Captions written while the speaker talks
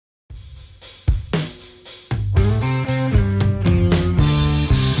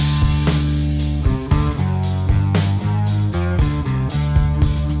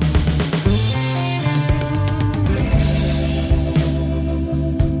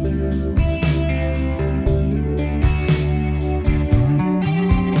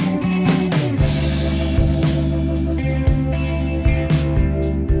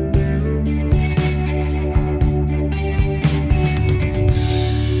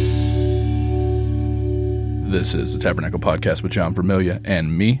This is the Tabernacle Podcast with John Vermilia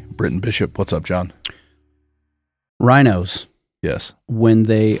and me, Britton Bishop. What's up, John? Rhinos, Yes. when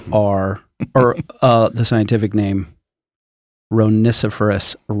they are, or the scientific name,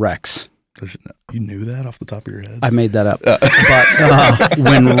 Rhinicephorus rex. You knew that off the top of your head? I made that up. But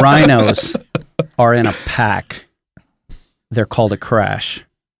when rhinos are in a pack, they're called a crash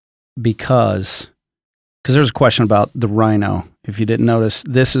because there's a question about the rhino. If you didn't notice,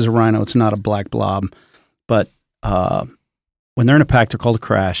 this is a rhino. It's not a black blob. But when they're in a pack, they're called a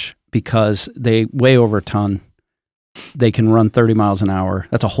crash because they weigh over a ton. They can run 30 miles an hour.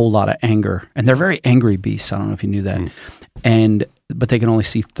 That's a whole lot of anger. And they're very angry beasts. I don't know if you knew that. But they can only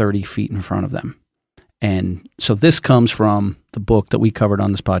see 30 feet in front of them. And so this comes from the book that we covered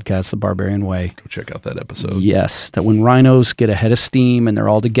on this podcast, The Barbarian Way. Go check out that episode. Yes, that when rhinos get a head of steam and they're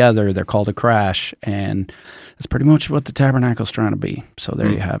all together, they're called a crash. And that's pretty much what the Tabernacle's trying to be. So there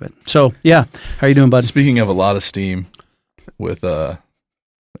you have it. So, yeah. How you doing, bud? Speaking of a lot of steam with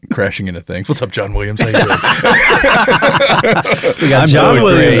crashing into things. What's up, John Williams? How you doing? We got John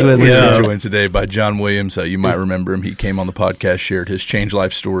Williams with us. We're joined today by John Williams. You might remember him. He came on the podcast, shared his change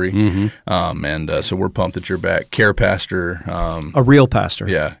life story. So we're pumped that you're back. Care pastor. A real pastor.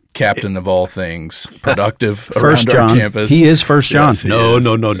 Yeah. Captain of all things productive First around John. our campus. He is First John. Yes, he No. is.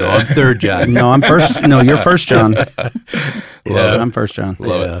 I'm third John. No, I'm first. No, you're First John. Yeah. I'm First John.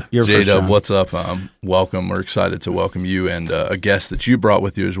 Love Yeah. it. You're First J-Dub, John. what's up? Welcome. We're excited to welcome you and a guest that you brought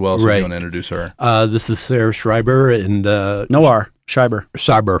with you as well. So Right. you want to introduce her? This is Sarah Schreiber and No R. Schieber.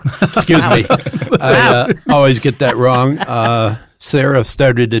 Schieber. Excuse me. I always get that wrong. Sarah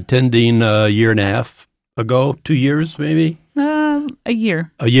started attending a year and a half ago, 2 years maybe? A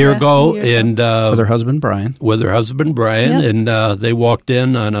year. A year ago. a year And With her husband, Brian. with her husband, Brian. Yep. And they walked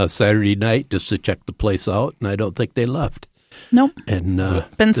in on a Saturday night just to check the place out, and I don't think they left. Nope. And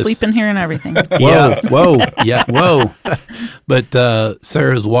Been sleeping here and everything. Yeah. Whoa. Yeah. Whoa. But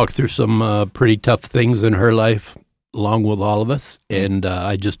Sarah's walked through some pretty tough things in her life, along with all of us, and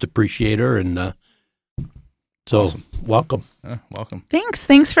I just appreciate her. And so, Awesome. welcome. Welcome.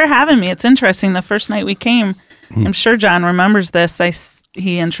 Thanks for having me. It's interesting. The first night we came, I'm sure John remembers this.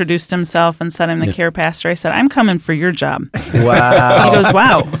 He introduced himself and said, I'm the care pastor. I said, I'm coming for your job. Wow. He goes,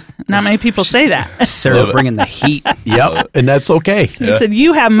 wow. Not many people say that. Sarah bringing the heat. Yep, and that's okay. He said,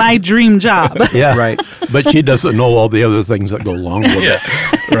 you have my dream job. Yeah, Right. But she doesn't know all the other things that go along with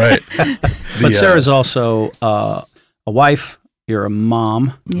it. Right. But Sarah's also a wife. You're a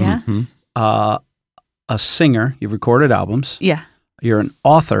mom. Yeah. A singer. You've recorded albums. Yeah. You're an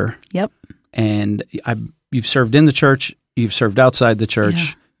author. Yep. And you've served in the church. You've served outside the church.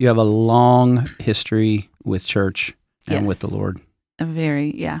 Yeah. You have a long history with church and with the Yes. Lord.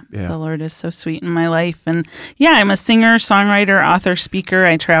 Yeah. Yeah. The Lord is so sweet in my life. And yeah, I'm a singer, songwriter, author, speaker.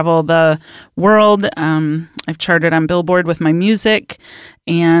 I travel the world. I've charted on Billboard with my music.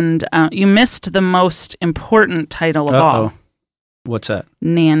 And you missed the most important title of all, What's that?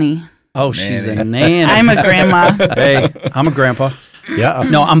 nanny. Oh, she's a Nanny. nanny. I'm a grandma. Hey, I'm a grandpa. Yeah.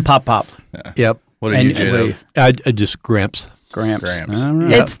 No, I'm Pop. Yep. What are you, And- J-Dub? I just Gramps. Gramps. Gramps. All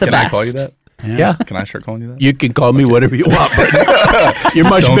right. It's the Can best. I call you that? Yeah. Can I start calling you that? You can call me whatever you want, but you're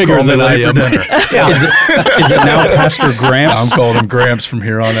much Don't bigger call me than I late for am. dinner. Is it now Pastor Gramps? I'm calling him Gramps from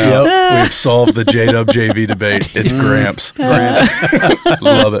here on out. We've solved the J-Dub JV debate. It's Gramps.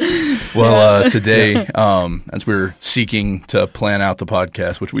 Love it. Well, today, as we're seeking to plan out the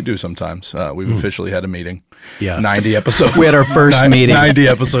podcast, which we do sometimes, we've officially had a meeting. Yeah. 90 episodes. We had our first meeting. 90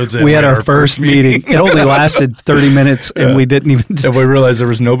 episodes in. We had our first meeting. It only lasted 30 minutes, and we didn't even. And we realized there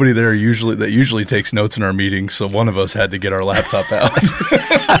was nobody there that usually takes notes in our meetings, so one of us had to get our laptop out.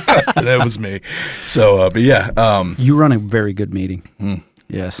 That was me. So, but yeah. You run a very good meeting.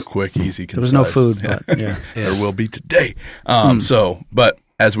 Yes. Quick, easy, concise. There was no food, but yeah. There will be today. But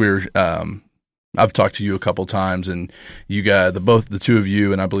as we're, I've talked to you a couple times, and you guys, the two of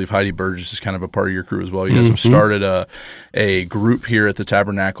you, and I believe Heidi Burgess is kind of a part of your crew as well. You guys have started a group here at the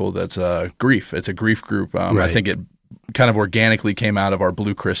Tabernacle that's grief. It's a grief group. I Right. think it kind of organically came out of our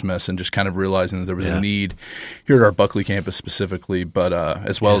Blue Christmas and just kind of realizing that there was a need here at our Buckley campus specifically, but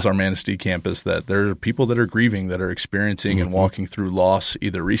as well as our Manistee campus, that there are people that are grieving, that are experiencing and walking through loss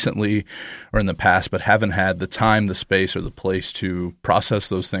either recently or in the past, but haven't had the time, the space, or the place to process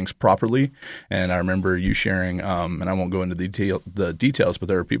those things properly. And I remember you sharing, and I won't go into the details, but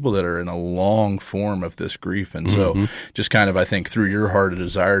there are people that are in a long form of this grief. And so just kind of, I think, through your heart, a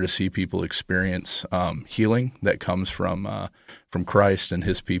desire to see people experience healing that comes from Christ and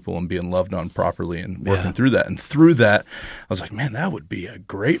his people and being loved on properly and working through that. And through that, I was like, man, that would be a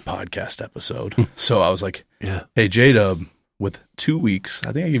great podcast episode. So I was like, hey, J-Dub, with 2 weeks.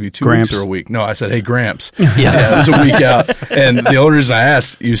 I think I gave you 2 Gramps. weeks or a week. No, I said, hey, Gramps. Yeah, it was a week out. And the only reason I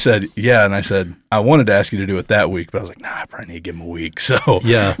asked, you said, yeah. And I said, I wanted to ask you to do it that week, but I was like, nah, I probably need to give him a week. So,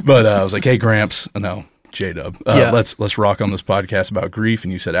 Yeah. But I was like, hey, Gramps. No, J-Dub. Let's rock on this podcast about grief.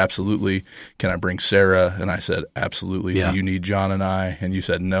 And you said, absolutely. Can I bring Sarah? And I said, absolutely. Yeah. Do you need John and I? And you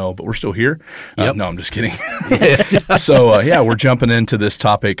said, no, but we're still here. Yep. No, I'm just kidding. So, we're jumping into this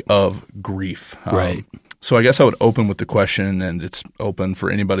topic of grief. Right. So I guess I would open with the question, and it's open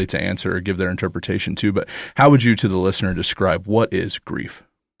for anybody to answer or give their interpretation too, but how would you to the listener describe what is grief?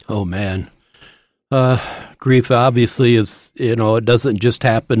 Oh, man. Grief obviously is, it doesn't just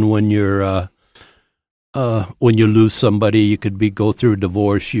happen when you're when you lose somebody. You could go through a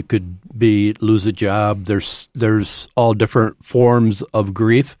divorce, you could lose a job. There's all different forms of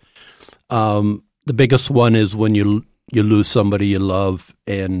grief. The biggest one is when you lose somebody you love,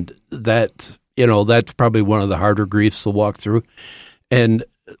 and that's probably one of the harder griefs to walk through. And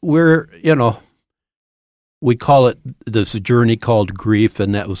we call it this journey called grief,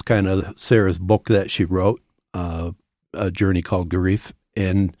 and that was kind of Sarah's book that she wrote, A Journey Called Grief.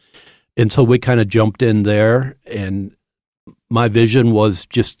 And so we kind of jumped in there, and my vision was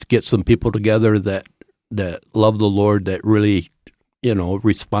just to get some people together that love the Lord, that really,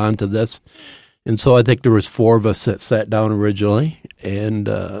 respond to this. And so I think there was 4 of us that sat down originally and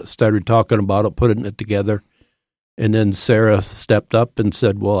started talking about it, putting it together. And then Sarah stepped up and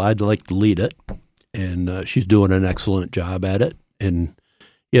said, well, I'd like to lead it. And she's doing an excellent job at it. And,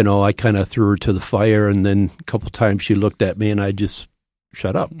 I kind of threw her to the fire, and then a couple times she looked at me and I just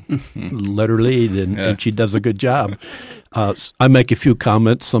shut up, let her lead, and she does a good job. I make a few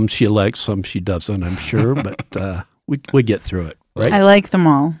comments, some she likes, some she doesn't, I'm sure, but we get through it, right? I like them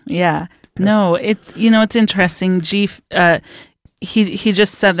all. Yeah. No, it's interesting. He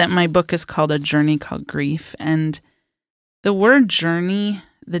just said that my book is called A Journey Called Grief, and the word journey,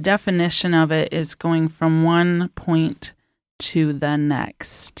 the definition of it is going from one point to the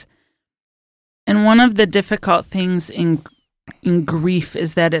next. And one of the difficult things in grief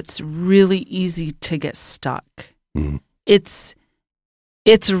is that it's really easy to get stuck. Mm-hmm. It's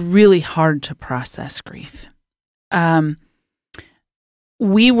really hard to process grief.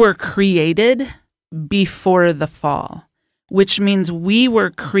 We were created before the fall, which means we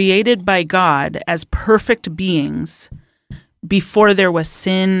were created by God as perfect beings before there was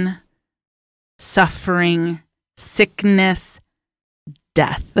sin, suffering, sickness,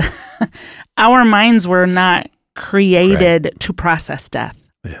 death. Our minds were not created to process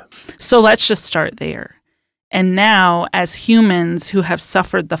death. Yeah. So let's just start there. And now, as humans who have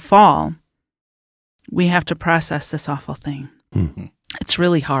suffered the fall, we have to process this awful thing. Mm-hmm. It's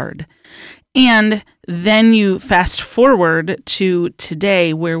really hard. And then you fast forward to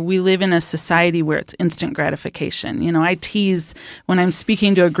today, where we live in a society where it's instant gratification. I tease when I'm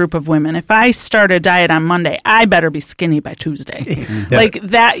speaking to a group of women, if I start a diet on Monday, I better be skinny by Tuesday. Like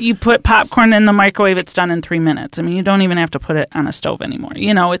that, you put popcorn in the microwave, it's done in 3 minutes. I mean, you don't even have to put it on a stove anymore.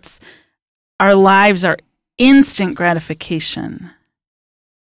 It's our lives are instant gratification.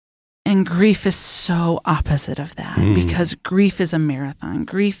 And grief is so opposite of that, because grief is a marathon.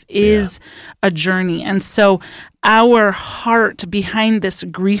 Grief is a journey. And so our heart behind this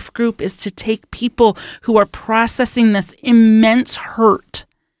grief group is to take people who are processing this immense hurt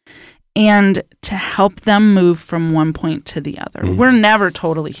and to help them move from one point to the other. We're never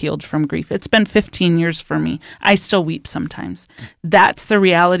totally healed from grief. It's been 15 years for me. I still weep sometimes. That's the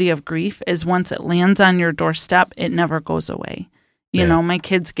reality of grief, is once it lands on your doorstep, it never goes away. My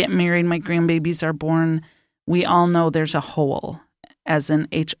kids get married, my grandbabies are born. We all know there's a hole, as in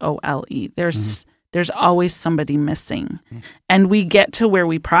HOLE. There's always somebody missing. And we get to where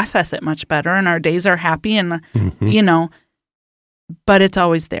we process it much better, and our days are happy, and, but it's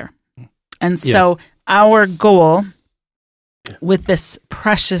always there. And so our goal with this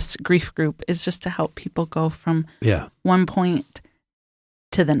precious grief group is just to help people go from one point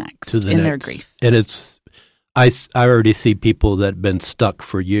to the next their grief. And I already see people that have been stuck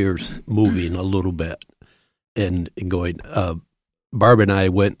for years moving a little bit and going. Barb and I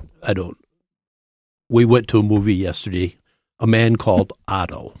went to a movie yesterday, A Man Called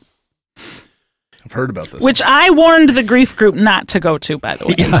Otto. I've heard about this. Which I warned the grief group not to go to, by the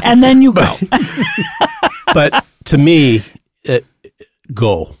way. Yeah. And then you go. But to me,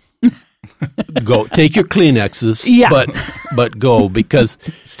 go. Go. Take your Kleenexes, but go, because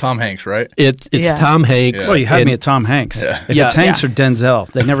it's Tom Hanks, right? It's Tom Hanks. Yeah. Well, you had me at Tom Hanks. Yeah. If it's Hanks or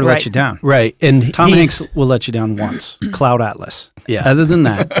Denzel, they never let you down. Right. And Tom Hanks will let you down once. Cloud Atlas. Yeah. Other than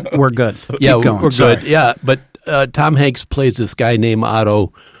that, we're good. Keep going. We're good. Yeah. But Tom Hanks plays this guy named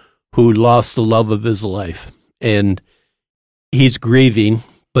Otto who lost the love of his life. And he's grieving,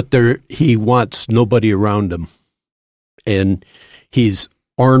 but he wants nobody around him. And he's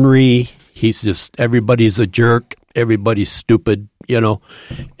ornery. He's just, everybody's a jerk. Everybody's stupid,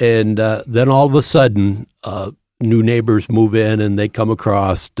 And then all of a sudden, new neighbors move in and they come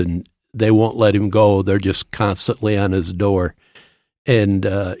across and they won't let him go. They're just constantly on his door. And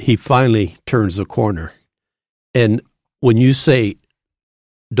he finally turns the corner. And when you say,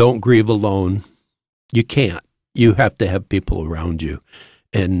 don't grieve alone, you can't. You have to have people around you.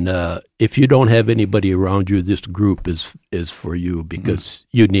 And if you don't have anybody around you, this group is for you because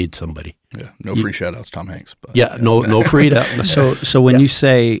you need somebody. Yeah, no free shout-outs, Tom Hanks. But, no free shout-outs. So when you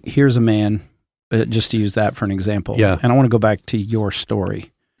say, here's a man, just to use that for an example, and I want to go back to your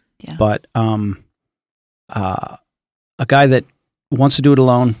story, but a guy that wants to do it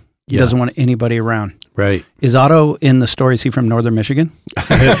alone, he doesn't want anybody around. Right. Is Otto in the story? Is he from Northern Michigan?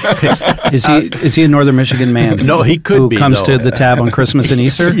 Is he a Northern Michigan man? No, he could be. Who comes to the tab on Christmas and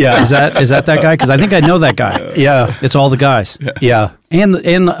Easter? Yeah. Is that guy? Because I think I know that guy. Yeah. It's all the guys. Yeah. And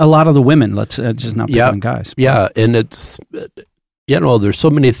a lot of the women. Let's just not pick on guys. Yeah. And it's, there's so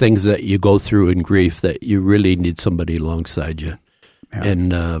many things that you go through in grief that you really need somebody alongside you. Yeah.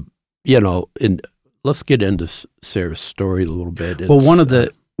 And, and let's get into Sarah's story a little bit. Well, one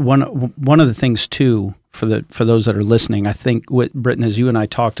of the things too for those that are listening, I think what Britton, as you and I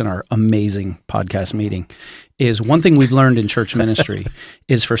talked in our amazing podcast meeting, is one thing we've learned in church ministry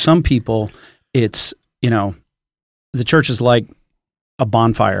is for some people it's the church is like a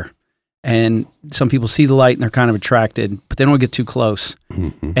bonfire, and some people see the light and they're kind of attracted, but they don't get too close.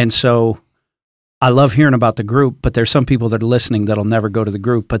 Mm-hmm. And so I love hearing about the group, but there's some people that are listening that'll never go to the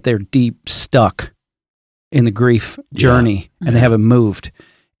group, but they're deep stuck in the grief journey and they haven't moved.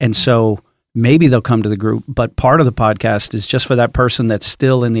 And so maybe they'll come to the group, but part of the podcast is just for that person that's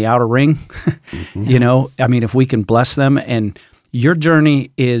still in the outer ring. Mm-hmm. If we can bless them, and your journey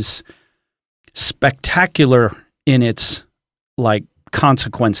is spectacular in its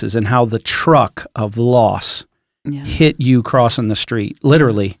consequences and how the truck of loss hit you crossing the street,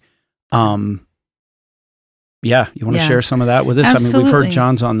 literally. You want to share some of that with us? Absolutely. We've heard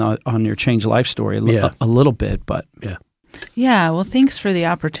John's on your Change Life story a little bit, but Yeah, well, thanks for the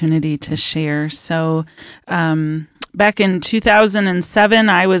opportunity to share. So back in 2007,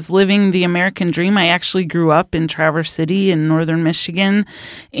 I was living the American dream. I actually grew up in Traverse City in northern Michigan,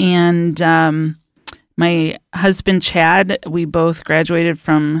 and my husband, Chad, we both graduated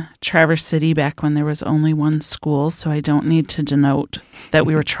from Traverse City back when there was only one school, so I don't need to denote that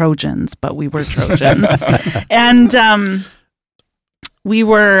we were Trojans, but we were Trojans. And we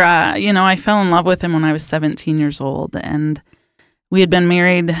were, I fell in love with him when I was 17 years old, and we had been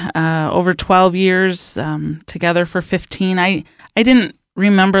married over 12 years, together for 15. I didn't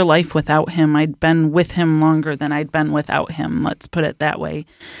remember life without him. I'd been with him longer than I'd been without him, let's put it that way.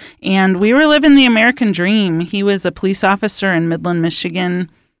 And we were living the American dream. He was a police officer in Midland, Michigan.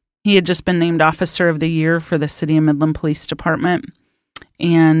 He had just been named Officer of the Year for the City of Midland Police Department.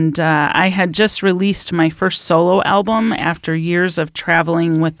 And I had just released my first solo album after years of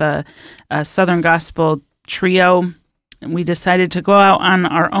traveling with a Southern Gospel trio. We decided to go out on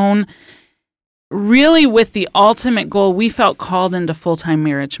our own, really with the ultimate goal. We felt called into full-time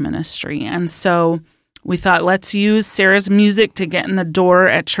marriage ministry. And so we thought, let's use Sarah's music to get in the door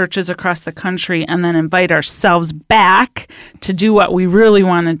at churches across the country and then invite ourselves back to do what we really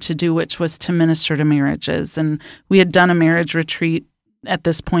wanted to do, which was to minister to marriages. And we had done a marriage retreat at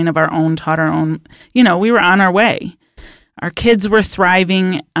this point of our own, taught our own, we were on our way. Our kids were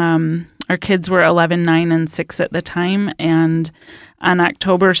thriving. Our kids were 11, 9, and 6 at the time. And on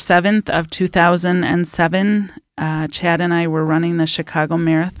October 7th of 2007, Chad and I were running the Chicago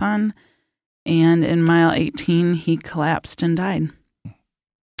Marathon. And in mile 18, he collapsed and died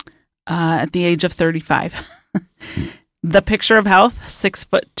at the age of 35. The picture of health,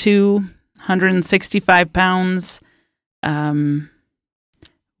 6'2", 165 pounds.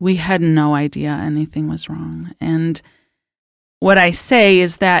 We had no idea anything was wrong. And what I say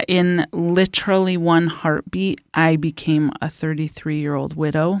is that in literally one heartbeat, I became a 33-year-old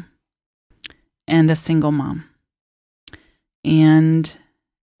widow and a single mom. And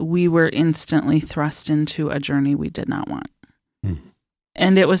we were instantly thrust into a journey we did not want. Mm-hmm.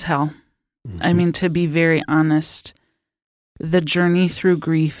 And it was hell. Mm-hmm. To be very honest, the journey through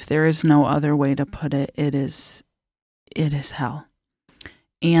grief, there is no other way to put it. It is hell.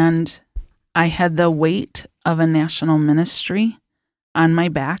 And I had the weight of a national ministry on my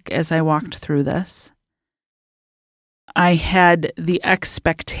back as I walked through this. I had the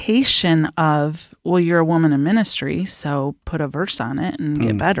expectation of, well, you're a woman in ministry, so put a verse on it and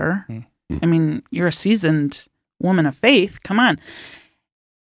get better. You're a seasoned woman of faith. Come on.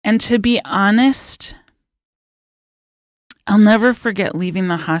 And to be honest, I'll never forget leaving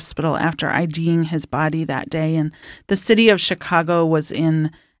the hospital after IDing his body that day. And the city of Chicago was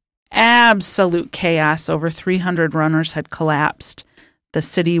in absolute chaos. Over 300 runners had collapsed. The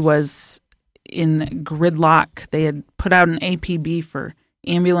city was in gridlock. They had put out an APB for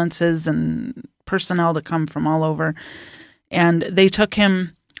ambulances and personnel to come from all over. And they took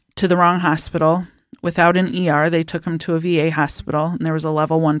him to the wrong hospital. Without an ER, they took him to a VA hospital, and there was a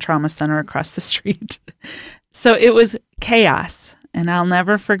level 1 trauma center across the street. So it was chaos. And I'll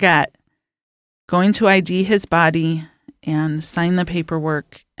never forget going to ID his body and sign the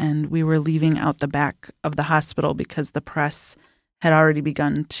paperwork. And we were leaving out the back of the hospital because the press had already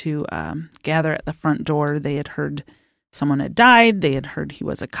begun to gather at the front door. They had heard someone had died. They had heard he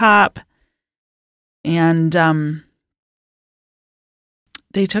was a cop. And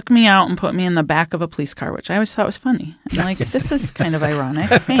they took me out and put me in the back of a police car, which I always thought was funny. I'm like, this is kind of ironic.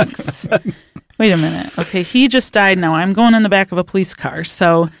 Thanks. Wait a minute. Okay, he just died. Now I'm going in the back of a police car.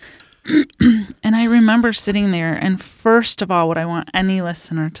 So, and I remember sitting there, and first of all, what I want any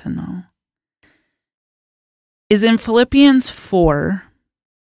listener to know is in Philippians 4,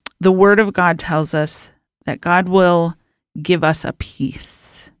 the Word of God tells us that God will give us a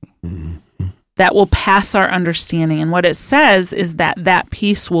peace that will pass our understanding. And what it says is that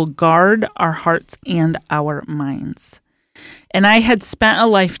peace will guard our hearts and our minds. And I had spent a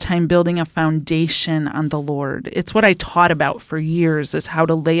lifetime building a foundation on the Lord. It's what I taught about for years, is how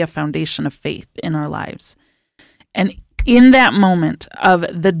to lay a foundation of faith in our lives. And in that moment of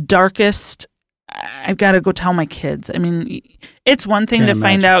the darkest, I've got to go tell my kids. I mean, it's one thing to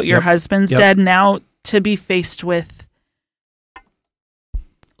find out your husband's dead. Now to be faced with,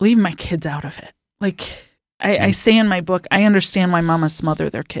 leave my kids out of it. Like I say in my book, I understand why mamas smother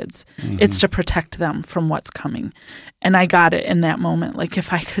their kids. It's to protect them from what's coming. And I got it in that moment. Like,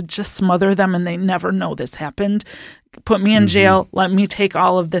 if I could just smother them and they never know this happened, put me in jail, let me take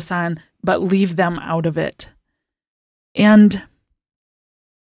all of this on, but leave them out of it. And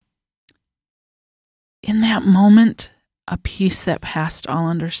in that moment, a peace that passed all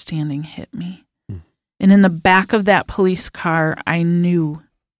understanding hit me. And in the back of that police car, I knew.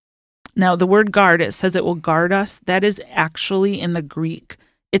 Now, the word guard, it says it will guard us. That is actually in the Greek,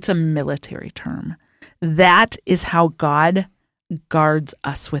 it's a military term. That is how God guards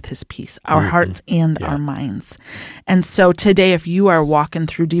us with his peace, our hearts and our minds. And so today, if you are walking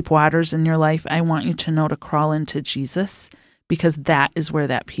through deep waters in your life, I want you to know to crawl into Jesus, because that is where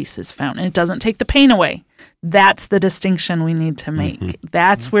that peace is found. And it doesn't take the pain away. That's the distinction we need to make.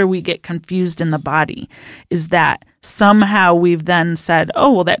 That's where we get confused in the body, is that somehow we've then said,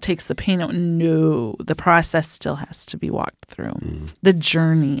 oh, well, that takes the pain away. No, the process still has to be walked through. The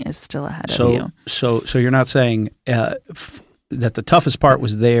journey is still ahead of you. So you're not saying that the toughest part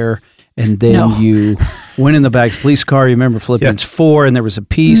was there, and then you went in the back of the police car. You remember Philippians 4, and there was a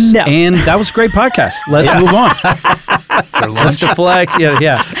peace. No. And that was a great podcast. Let's move on. Let's deflect.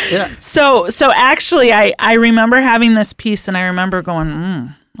 Yeah. So actually, I remember having this peace, and I remember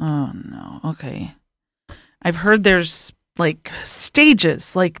going, oh, no, okay. I've heard there's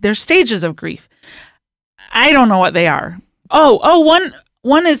stages of grief. I don't know what they are.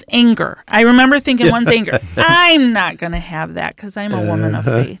 One is anger. I remember thinking one's anger. I'm not going to have that because I'm a woman of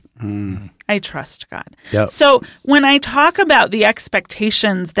faith. I trust God. Yep. So when I talk about the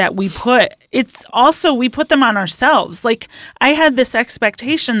expectations that we put, it's also we put them on ourselves. Like, I had this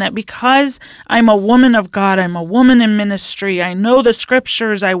expectation that because I'm a woman of God, I'm a woman in ministry, I know the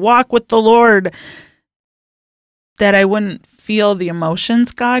scriptures, I walk with the Lord, that I wouldn't feel the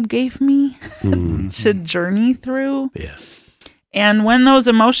emotions God gave me to journey through. Yeah. And when those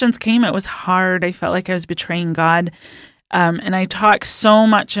emotions came, it was hard. I felt like I was betraying God. And I talk so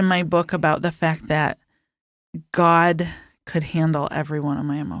much in my book about the fact that God could handle every one of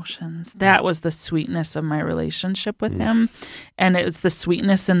my emotions. That was the sweetness of my relationship with him. And it was the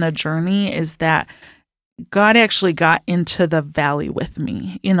sweetness in the journey, is that God actually got into the valley with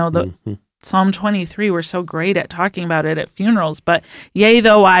me. You know, Psalm 23, we're so great at talking about it at funerals. But yea,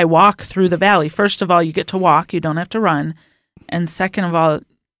 though I walk through the valley. First of all, you get to walk. You don't have to run. And second of all,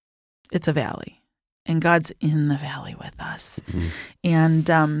 it's a valley, and God's in the valley with us. And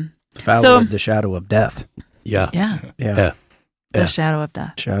the valley of the shadow of death. Yeah. The shadow of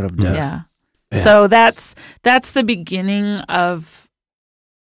death. Shadow of death. Yeah. So that's the beginning of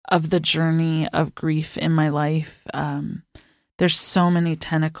the journey of grief in my life. There's so many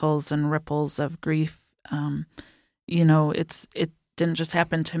tentacles and ripples of grief. It didn't just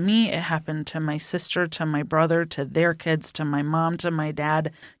happen to me. It happened to my sister, to my brother, to their kids, to my mom, to my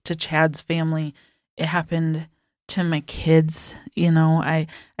dad, to Chad's family. It happened to my kids. I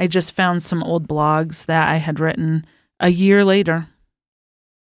just found some old blogs that I had written a year later.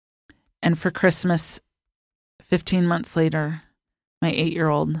 And for Christmas, 15 months later, my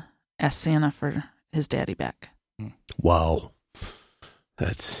 8-year-old asked Santa for his daddy back. Wow.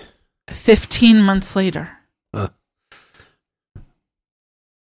 That's 15 months later.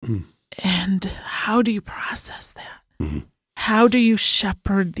 And how do you process that? Mm-hmm. How do you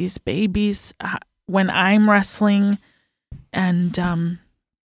shepherd these babies when I'm wrestling? And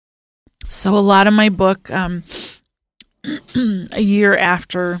so a lot of my book, a year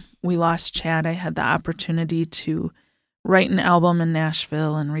after we lost Chad, I had the opportunity to write an album in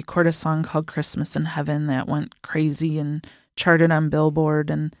Nashville and record a song called Christmas in Heaven that went crazy and charted on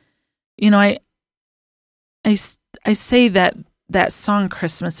Billboard. And, I say that song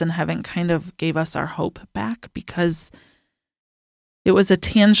Christmas in Heaven kind of gave us our hope back, because it was a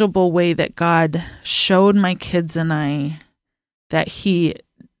tangible way that God showed my kids and I that he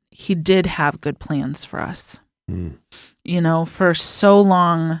did have good plans for us. For so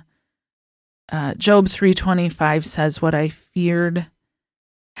long, Job 3:25 says, "What I feared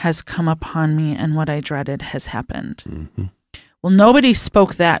has come upon me, and what I dreaded has happened." Mm-hmm. Well, nobody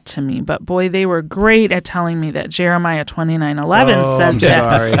spoke that to me, but boy, they were great at telling me that Jeremiah 29:11 says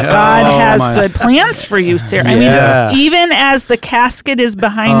that God has good plans for you, Sarah. Yeah. I mean, even as the casket is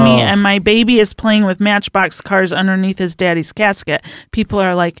behind me and my baby is playing with Matchbox cars underneath his daddy's casket, people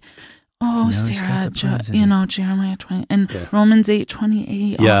are like, Sarah, Jeremiah 20 and Romans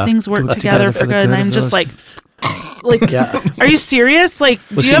 8:28, all things work together for good. And I'm just like, are you serious? Like,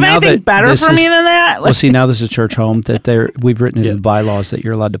 do you have anything better for me than that? Well, see, now this is church home that we've written it in the bylaws that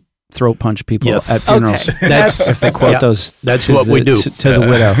you're allowed to throat punch people at funerals. Okay. If they quote those. That's what we do to the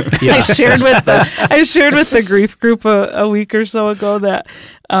widow. Yeah. I shared with the grief group a week or so ago that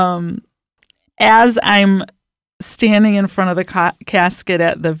as I'm standing in front of the casket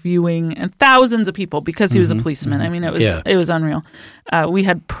at the viewing, and thousands of people, because he was a policeman. I mean, it was unreal. We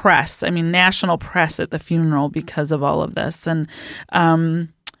had press, national press at the funeral because of all of this. And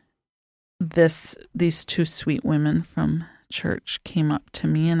these two sweet women from church came up to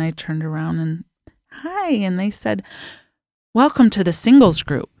me, and I turned around and, "Hi," and they said, "Welcome to the singles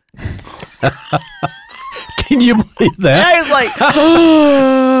group." Can you believe that? I was like,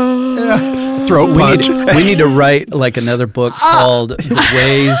 throat punch. We need to write like another book called "The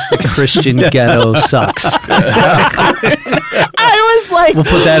Ways the Christian Ghetto Sucks." I was like, we'll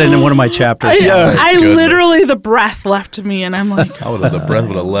put that in one of my chapters. I literally, the breath left me, and I'm like, the breath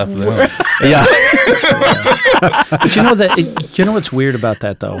would have left them. Yeah. But you know what's weird about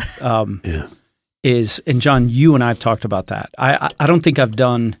that though? Is, and John, you and I have talked about that. I don't think I've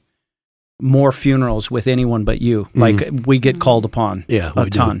done more funerals with anyone but you. Like, we get called upon a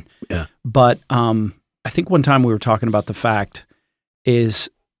ton. Yeah. But I think one time we were talking about the fact is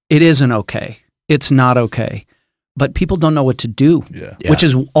it isn't okay. It's not okay. But people don't know what to do, which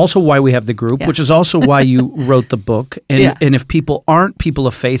is also why we have the group, which is also why you wrote the book. And if people aren't people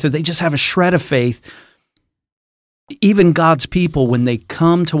of faith, or they just have a shred of faith, even God's people, when they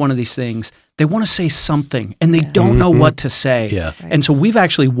come to one of these things, they want to say something, and they don't know what to say. Yeah. And so we've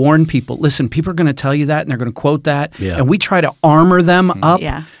actually warned people, listen, people are going to tell you that, and they're going to quote that, and we try to armor them up,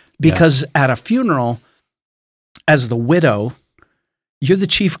 because at a funeral, as the widow, you're the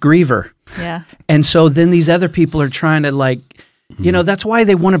chief griever. Yeah. And so then these other people are trying to that's why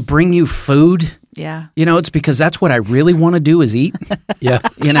they want to bring you food. Yeah. It's because that's what I really want to do is eat. Yeah.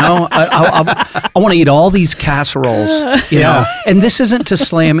 I want to eat all these casseroles, you know. And this isn't to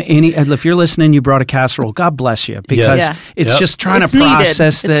slam any, if you're listening, you brought a casserole, God bless you, because it's just trying to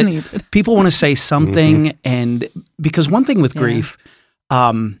process that people want to say something. And because one thing with grief,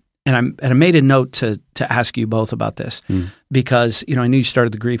 and I made a note to ask you both about this, because, I knew you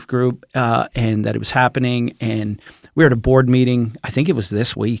started the grief group and that it was happening, and we were at a board meeting, I think it was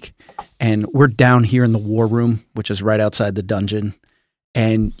this week, and we're down here in the war room, which is right outside the dungeon,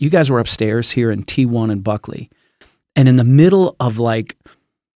 and you guys were upstairs here in T1 in Buckley, and in the middle of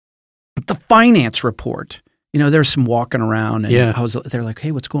the finance report, there's some walking around, and they're like,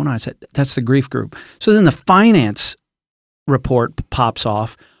 "Hey, what's going on?" I said, "That's the grief group." So then the finance report pops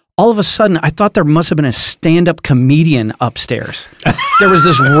off. All of a sudden, I thought there must have been a stand-up comedian upstairs. There was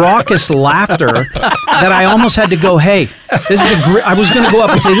this raucous laughter that I almost had to go, "Hey, this is I was going to go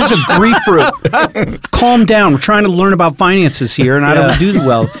up and say, this is a grief group. Calm down. We're trying to learn about finances here, and I don't do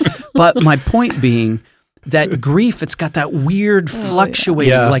well." But my point being that grief, it's got that weird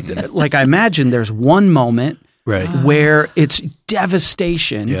fluctuating. Like I imagine there's one moment where it's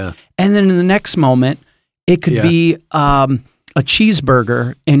devastation, and then in the next moment, it could be a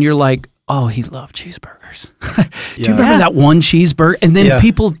cheeseburger, and you're like, oh, he loved cheeseburgers. Do you remember that one cheeseburger? And then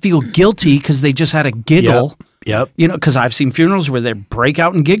people feel guilty because they just had a giggle. Yep. You know, because I've seen funerals where they break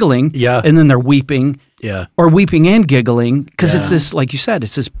out in giggling. Yeah. And then they're weeping. Yeah. Or weeping and giggling because it's this, like you said,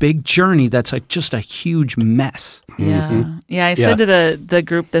 it's this big journey that's like just a huge mess. Yeah. Yeah. I said to the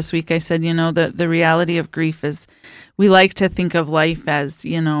group this week, I said, the reality of grief is we like to think of life as,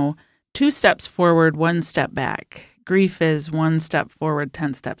 2 steps forward, 1 step back. Grief is 1 step forward,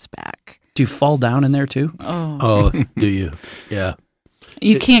 10 steps back. Do you fall down in there too? Oh, do you? Yeah.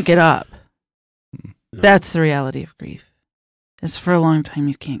 You can't get up. No. That's the reality of grief. Is for a long time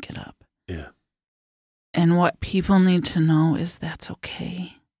you can't get up. Yeah. And what people need to know is that's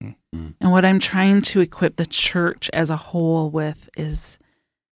okay. Mm-hmm. And what I'm trying to equip the church as a whole with is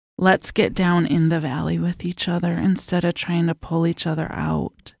let's get down in the valley with each other instead of trying to pull each other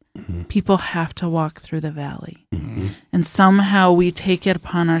out. Mm-hmm. People have to walk through the valley. Mm-hmm. And somehow we take it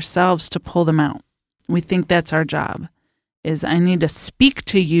upon ourselves to pull them out. We think that's our job, is I need to speak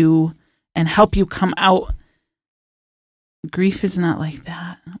to you and help you come out. Grief is not like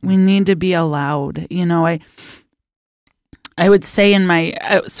that. We need to be allowed. I would say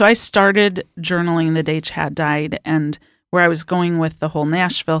so I started journaling the day Chad died, and where I was going with the whole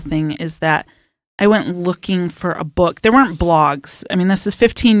Nashville thing is that I went looking for a book. There weren't blogs. I mean, this is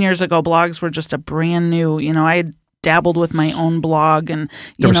 15 years ago. Blogs were just a brand new, I had dabbled with my own blog. And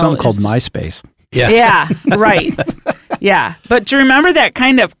there was something called MySpace. Yeah, right. Yeah. But do you remember that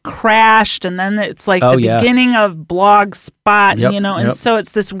kind of crashed, and then it's like the beginning of Blog Spot, and so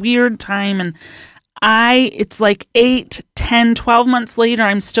it's this weird time, and it's like 8, 10, 12 months later,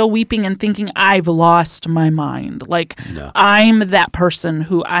 I'm still weeping and thinking I've lost my mind. Like I'm that person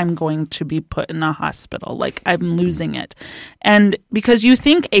who I'm going to be put in a hospital. Like I'm losing it. And because you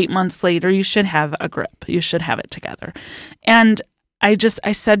think 8 months later, you should have a grip. You should have it together. And I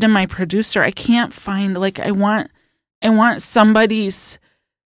said to my producer, I can't find, I want somebody's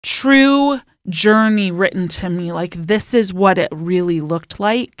true journey written to me. Like this is what it really looked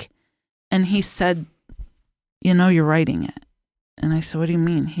like. And he said, you're writing it. And I said, what do you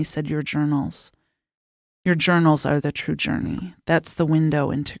mean? He said, your journals. Your journals are the true journey. That's the window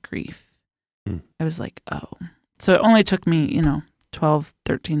into grief. I was like, oh. So it only took me, 12,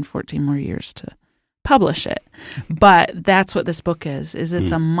 13, 14 more years to publish it. But that's what this book is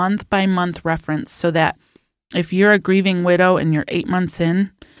it's a month-by-month reference so that if you're a grieving widow and you're 8 months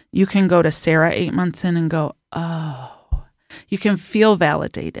in, you can go to Sarah 8 months in and go, oh. You can feel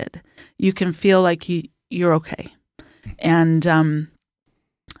validated. You can feel like you're okay. And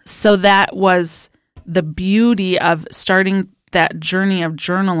so that was the beauty of starting that journey of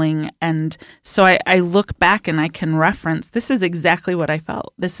journaling. And so I look back and I can reference, this is exactly what I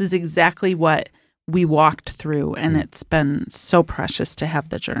felt. This is exactly what we walked through. And it's been so precious to have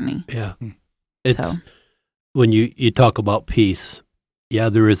the journey. Yeah. When you talk about peace,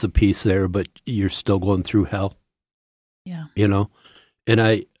 there is a peace there, but you're still going through hell. Yeah. And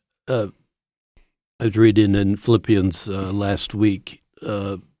I was reading in Philippians last week,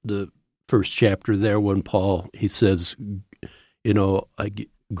 the first chapter there when Paul, he says,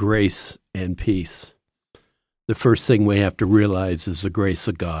 grace and peace. The first thing we have to realize is the grace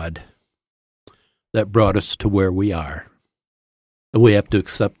of God that brought us to where we are. And we have to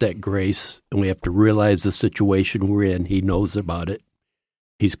accept that grace, and we have to realize the situation we're in. He knows about it.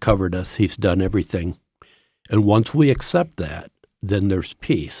 He's covered us. He's done everything. And once we accept that, then there's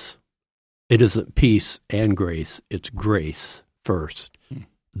peace. It isn't peace and grace. It's grace first,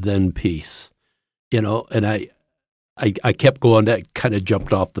 then peace. And I kept going, that kind of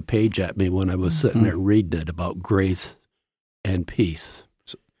jumped off the page at me when I was sitting there reading it about grace and peace.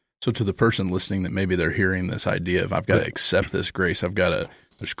 So to the person listening that maybe they're hearing this idea of I've got to accept this grace,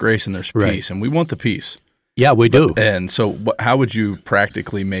 there's grace and there's peace, and we want the peace. Yeah, we do. And so how would you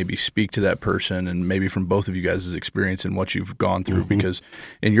practically maybe speak to that person, and maybe from both of you guys' experience and what you've gone through? Because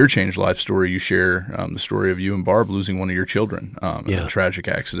in your changed life story, you share the story of you and Barb losing one of your children in a tragic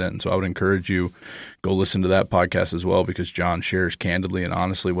accident. And so I would encourage you, go listen to that podcast as well, because John shares candidly and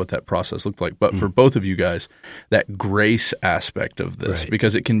honestly what that process looked like. But for both of you guys, that grace aspect of this,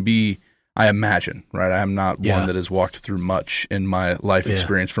 because it can be, I imagine, right? I am not one that has walked through much in my life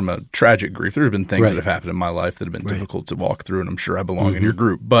experience from a tragic grief. There have been things that have happened in my life that have been difficult to walk through, and I'm sure I belong in your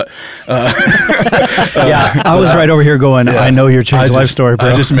group. But I was right over here going, I know your changed life story, bro.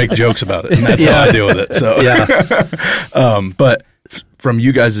 I just make jokes about it, and that's how I deal with it. So, but from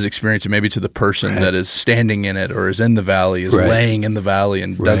you guys' experience, and maybe to the person that is standing in it or is in the valley, is laying in the valley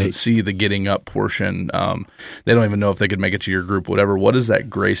and doesn't see the getting up portion. They don't even know if they could make it to your group, whatever. What does that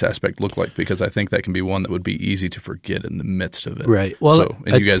grace aspect look like? Because I think that can be one that would be easy to forget in the midst of it. Right. Well, so,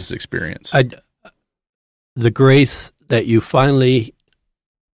 in you guys' experience. The grace that you finally,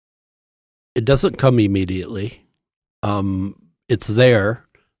 it doesn't come immediately. It's there,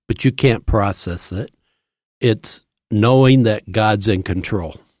 but you can't process it. It's knowing that God's in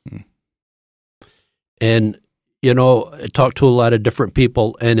control. And, I talk to a lot of different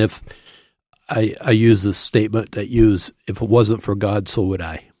people, and if I use this statement that if it wasn't for God, so would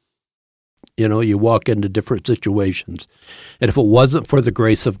I. You walk into different situations, and if it wasn't for the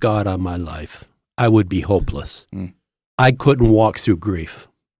grace of God on my life, I would be hopeless. I couldn't walk through grief.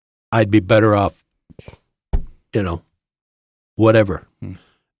 I'd be better off, whatever.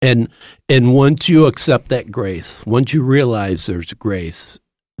 And once you accept that grace, once you realize there's grace,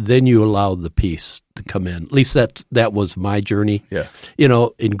 then you allow the peace to come in. At least that was my journey. Yeah.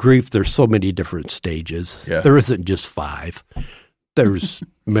 In grief, there's so many different stages. Yeah. There isn't just 5. There's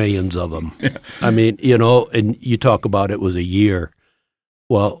millions of them. Yeah. I mean, and you talk about it was a year.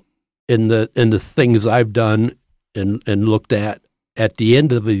 Well, in the things I've done and looked at the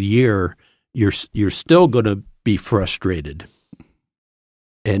end of the year, you're still going to be frustrated.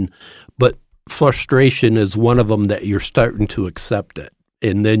 But frustration is one of them that you're starting to accept it,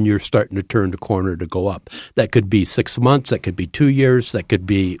 and then you're starting to turn the corner to go up. That could be 6 months, that could be 2 years, that could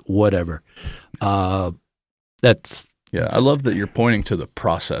be whatever. I love that you're pointing to the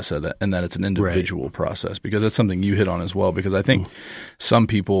process of it, and that it's an individual process, because that's something you hit on as well. Because I think some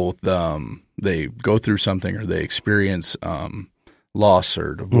people they go through something or they experience loss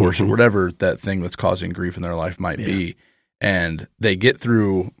or divorce or whatever that thing that's causing grief in their life might be. And they get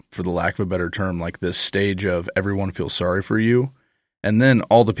through, for the lack of a better term, like this stage of everyone feels sorry for you. And then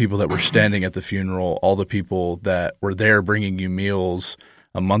all the people that were standing at the funeral, all the people that were there bringing you meals,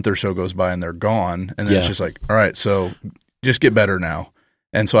 a month or so goes by and they're gone. And then it's just like, all right, so just get better now.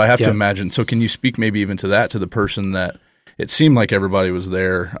 And so I have to imagine. So can you speak maybe even to that, to the person that it seemed like everybody was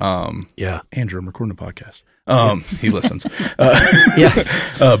there? Andrew, I'm recording a podcast. He listens.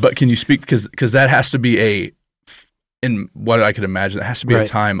 But can you speak, because that has to be in what I could imagine, it has to be a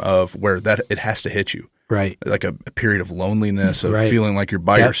time of where that it has to hit you. Right. Like a period of loneliness, of feeling like you're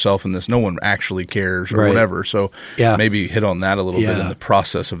by yourself in this, no one actually cares or whatever. So maybe hit on that a little bit in the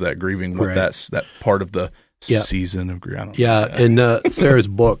process of that grieving, what that's that part of the season of grief. In Sarah's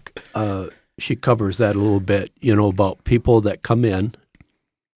book, she covers that a little bit, about people that come in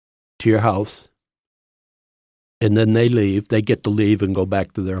to your house and then they leave. They get to leave and go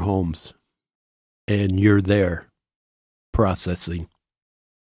back to their homes. And you're there processing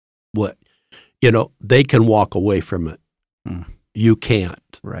what, they can walk away from it. You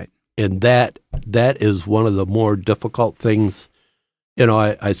can't. Right. And that is one of the more difficult things.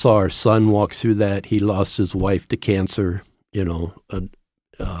 I saw our son walk through that. He lost his wife to cancer, she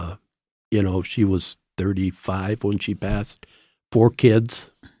was 35 when she passed, 4 kids.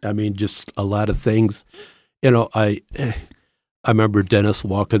 I mean, just a lot of things. I remember Dennis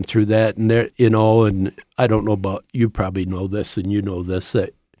walking through that, and there, and I don't know about, you probably know this, and you know this,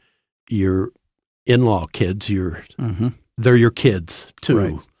 that your in-law kids, they're your kids too.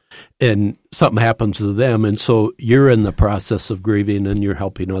 Right. And something happens to them, and so you're in the process of grieving, and you're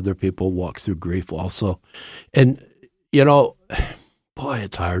helping other people walk through grief also. And, boy,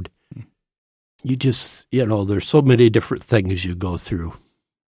 it's hard. You just, there's so many different things you go through.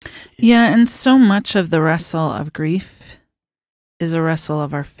 Yeah, and so much of the wrestle of grief is a wrestle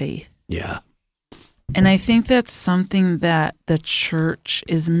of our faith. Yeah. And I think that's something that the church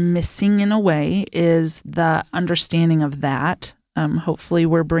is missing in a way, is the understanding of that. Hopefully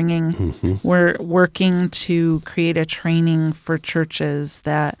we're working to create a training for churches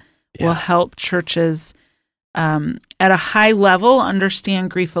that will help churches at a high level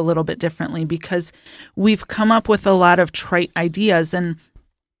understand grief a little bit differently, because we've come up with a lot of trite ideas. And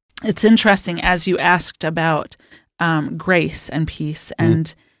it's interesting, as you asked about grace and peace.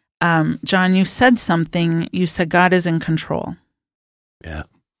 And John, you said something. You said God is in control. Yeah.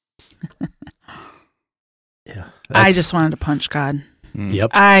 I just wanted to punch God. Yep.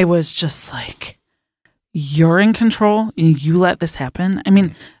 I was just like, you're in control. You let this happen. I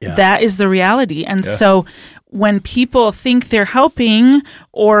mean, that is the reality. And so when people think they're helping,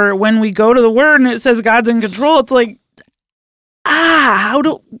 or when we go to the Word and it says God's in control, it's like, how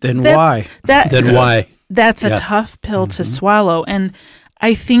do... Then why? Then why? That's a tough pill to swallow. And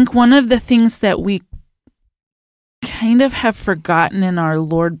I think one of the things that we kind of have forgotten in our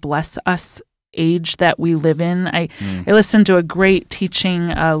Lord bless us age that we live in. I listened to a great teaching.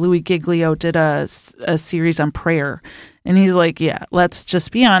 Louis Giglio did a series on prayer. And he's like, yeah, let's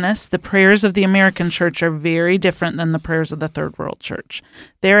just be honest. The prayers of the American church are very different than the prayers of the third world church.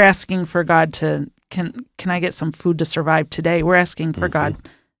 They're asking for God to, can I get some food to survive today? We're asking for God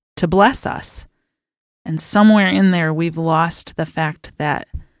to bless us. And somewhere in there, we've lost the fact that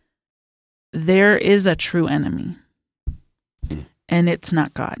there is a true enemy, and it's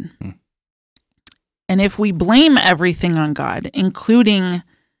not God. And if we blame everything on God, including,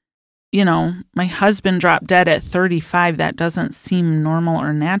 my husband dropped dead at 35, that doesn't seem normal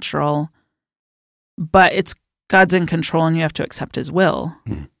or natural, but it's God's in control and you have to accept his will.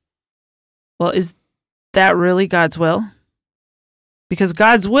 Well, is that really God's will? Because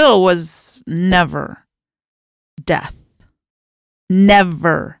God's will was never death.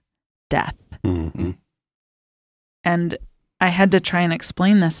 Never death. And I had to try and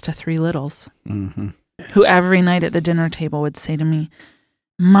explain this to three littles, who every night at the dinner table would say to me,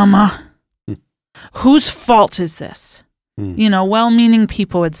 Mama, whose fault is this? Well-meaning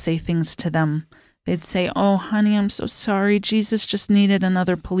people would say things to them. They'd say, oh, honey, I'm so sorry. Jesus just needed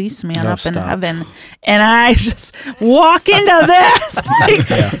another policeman up in heaven. And I just walk into this.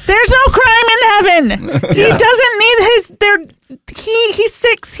 There's no crime in heaven. He doesn't need he's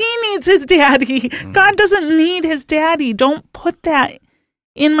 6. He needs his daddy. God doesn't need his daddy. Don't put that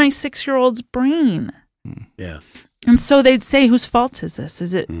in my 6-year-old's brain. Yeah. And so they'd say, whose fault is this?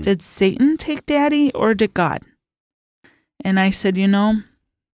 Did Satan take daddy or did God? And I said,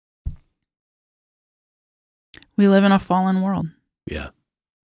 we live in a fallen world. Yeah.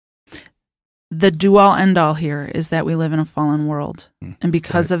 The do-all, end-all here is that we live in a fallen world. And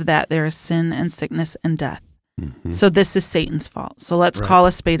because of that, there is sin and sickness and death. So this is Satan's fault. So let's call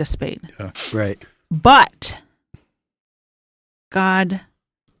a spade a spade. Yeah. Right. But God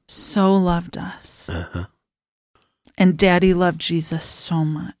so loved us. And Daddy loved Jesus so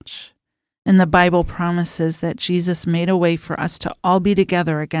much. And the Bible promises that Jesus made a way for us to all be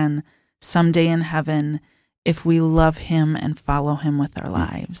together again someday in heaven if we love him and follow him with our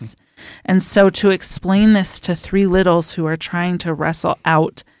lives. And so to explain this to three littles who are trying to wrestle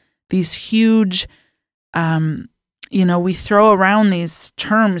out these huge, we throw around these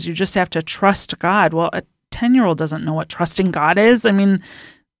terms, you just have to trust God. Well, a 10-year-old doesn't know what trusting God is. I mean,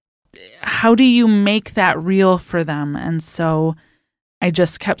 how do you make that real for them? And so I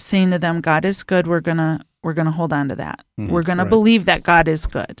just kept saying to them, God is good. We're gonna hold on to that. We're gonna believe that God is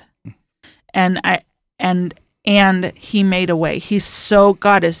good. And he made a way.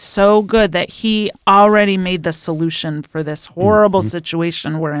 God is so good that he already made the solution for this horrible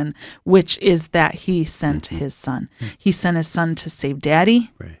situation we're in, which is that he sent his son. He sent his son to save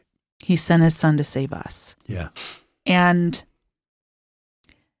Daddy. Right. He sent his son to save us. Yeah. And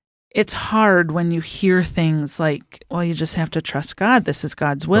it's hard when you hear things like, well, you just have to trust God. This is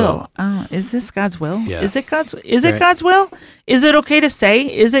God's will. Oh, is this God's will? Yeah. Is it God's will? Is it okay to say,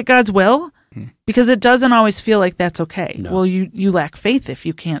 is it God's will? Because it doesn't always feel like that's okay. No. Well, you lack faith if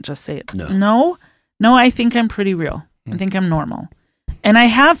you can't just say it. No, I think I'm pretty real. I think I'm normal. And I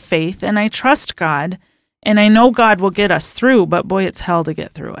have faith and I trust God and I know God will get us through, but boy, it's hell to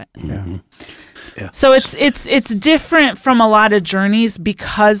get through it. Yeah. So it's different from a lot of journeys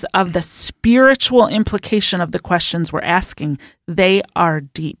because of the spiritual implication of the questions we're asking. They are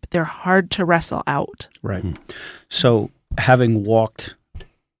deep. They're hard to wrestle out. Right. So having walked,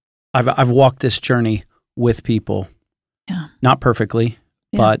 I've walked this journey with people, not perfectly,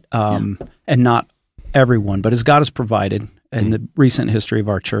 but and not everyone, but as God has provided in the recent history of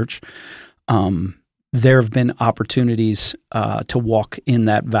our church, there have been opportunities to walk in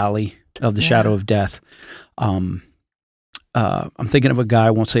that valley of the shadow of death. I'm thinking of a guy,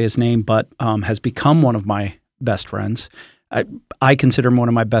 I won't say his name, but has become one of my best friends. I consider him one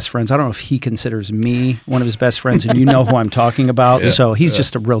of my best friends. I don't know if he considers me one of his best friends, and you know who I'm talking about. So he's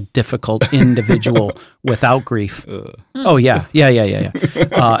just a real difficult individual without grief. Oh, yeah.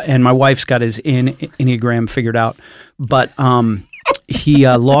 And my wife's got his Enneagram figured out. But he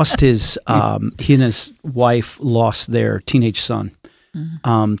lost his, he and his wife lost their teenage son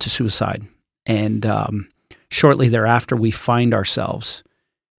to suicide. And shortly thereafter, we find ourselves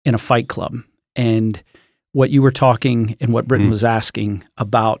in a fight club. And what you were talking and what Britton was asking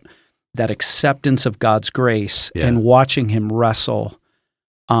about that acceptance of God's grace and watching him wrestle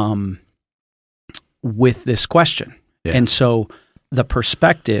with this question. Yeah. And so the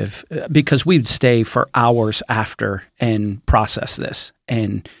perspective, because we'd stay for hours after and process this.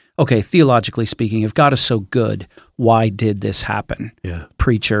 And okay, theologically speaking, if God is so good, why did this happen? Yeah.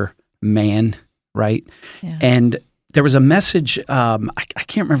 Preacher, man, right? Yeah. And there was a message. I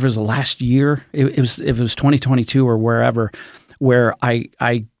can't remember if it was the last year. It was 2022 or wherever, where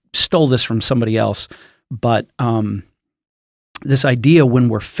I stole this from somebody else. But this idea when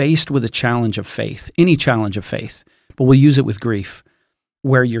we're faced with a challenge of faith, any challenge of faith, but we'll use it with grief,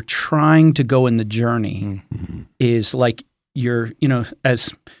 where you're trying to go in the journey is like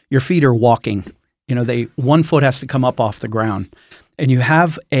as your feet are walking, one foot has to come up off the ground, and you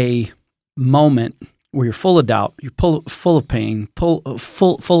have a moment where you're full of doubt, you're full of pain, full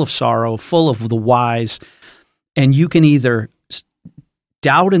of sorrow, full of the whys, and you can either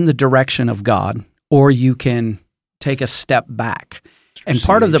doubt in the direction of God, or you can take a step back. And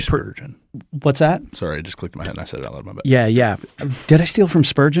part of the Spurgeon. What's that? Sorry, I just clicked in my head and I said it out loud. My bad. Yeah. Did I steal from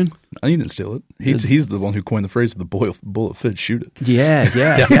Spurgeon? No, you didn't steal it. He's the one who coined the phrase of the bullet fit, shoot it.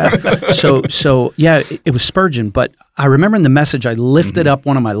 Yeah. So it was Spurgeon. But I remember in the message, I lifted up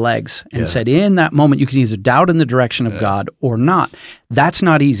one of my legs and said, in that moment, you can either doubt in the direction of God or not. That's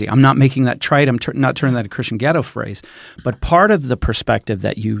not easy. I'm not making that trite. I'm not turning that a Christian ghetto phrase. But part of the perspective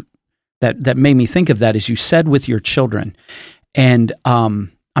that that made me think of that is you said with your children, and I'm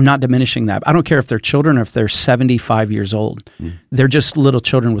not diminishing that. I don't care if they're children or if they're 75 years old. They're just little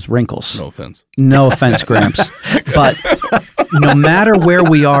children with wrinkles. No offense. No offense, Gramps. But no matter where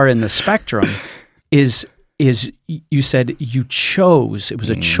we are in the spectrum, is you said you chose. It was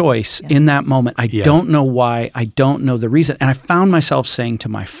a choice in that moment. I don't know why. I don't know the reason. And I found myself saying to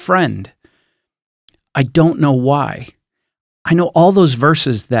my friend, I don't know why. I know all those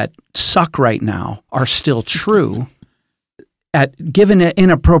verses that suck right now are still true at given at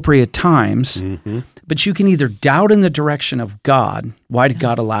inappropriate times, but you can either doubt in the direction of God, why did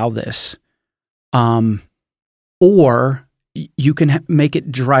God allow this? Or you can make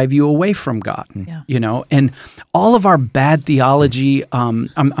it drive you away from God, and all of our bad theology,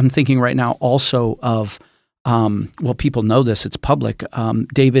 I'm thinking right now also of, people know this, it's public,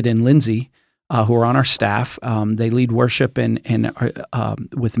 David and Lindsay, who are on our staff. They lead worship and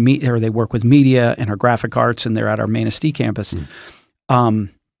with me, or they work with media and our graphic arts, and they're at our Manistee campus.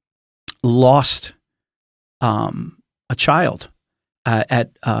 Lost a child at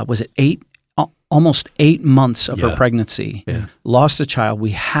was it almost 8 months of her pregnancy. Lost a child.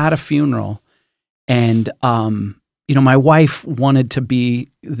 We had a funeral, and my wife wanted to be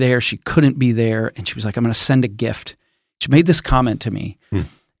there. She couldn't be there, and she was like, "I'm going to send a gift." She made this comment to me: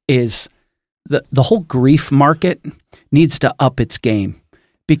 "Is the whole grief market needs to up its game,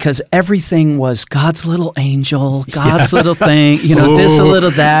 because everything was God's little angel, God's little thing, this, a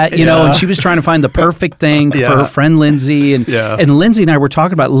little that, and she was trying to find the perfect thing for her friend Lindsay. And Lindsay and I were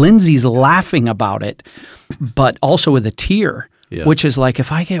talking about, Lindsay's laughing about it, but also with a tear, which is like,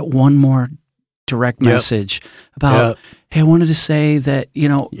 if I get one more direct message about, hey, I wanted to say that,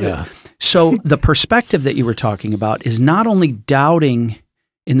 So the perspective that you were talking about is not only doubting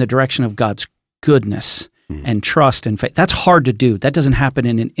in the direction of God's goodness and trust and faith. That's hard to do. That doesn't happen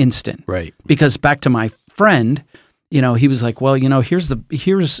in an instant. Right. Because back to my friend, he was like, well, here's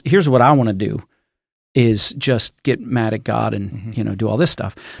what I want to do is just get mad at God and, do all this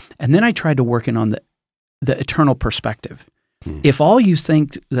stuff. And then I tried to work in on the eternal perspective. If all you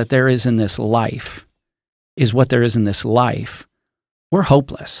think that there is in this life is what there is in this life, we're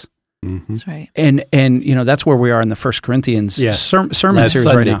hopeless. That's right. And that's where we are in the 1 Corinthians sermon series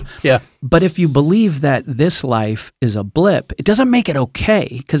right now. Yeah. But if you believe that this life is a blip, it doesn't make it okay,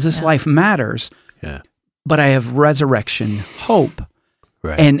 because this life matters. Yeah. But I have resurrection hope.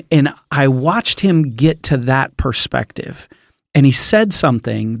 Right. And I watched him get to that perspective. And he said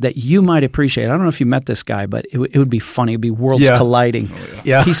something that you might appreciate. I don't know if you met this guy, but it would be funny. It would be worlds colliding. Oh,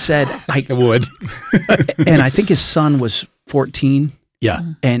 yeah. He said, I would. And I think his son was 14.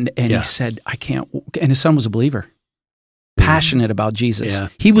 Yeah. And he said, I can't, and his son was a believer, passionate about Jesus. Yeah.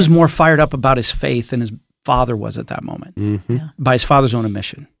 He was more fired up about his faith than his father was at that moment, by his father's own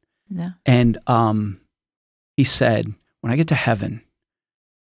admission. Yeah. And he said, when I get to heaven,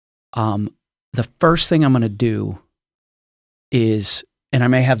 the first thing I'm going to do is, and I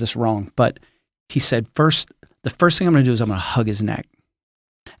may have this wrong, but he said, the first thing I'm going to do is I'm going to hug his neck.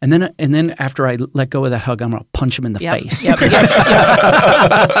 And then after I let go of that hug, I'm going to punch him in the face. Yep.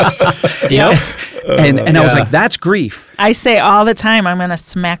 And I was like, that's grief. I say all the time, I'm going to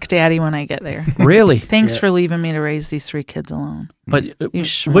smack Daddy when I get there. Really? Thanks for leaving me to raise these 3 kids alone. But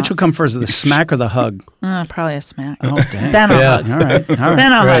which will come first, the smack or the hug? Probably a smack. Oh, dang. Then I'll hug. All right.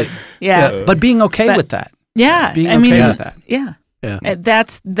 Then I'll hug. Yeah. But being okay with that. Yeah. Being okay with that. Yeah. Yeah.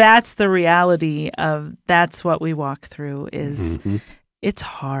 That's the reality of, that's what we walk through is... It's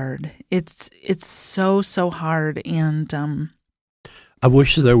hard. It's so hard, and I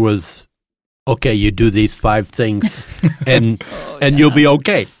wish there was okay, you do these 5 things, and you'll be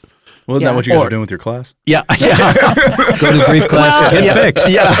okay. Well, isn't that what you guys are doing with your class? Yeah. Go to the grief class, get fixed.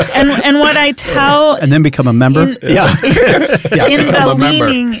 Yeah. And what I tell And then become a member. in the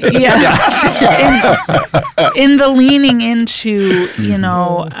leaning, in the leaning into,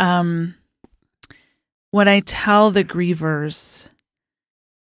 what I tell the grievers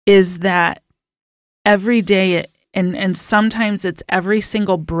is that every day, and sometimes it's every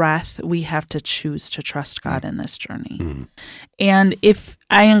single breath, we have to choose to trust God in this journey. Mm-hmm. And if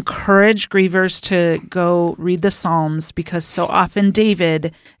I encourage grievers to go read the Psalms, because so often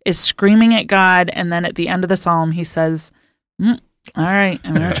David is screaming at God, and then at the end of the Psalm, he says, all right,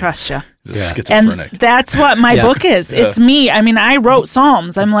 I'm going to trust you. And that's what my book is. It's me. I mean, I wrote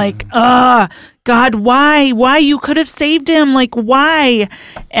Psalms. I'm like, God, why? You could have saved him. Like, why?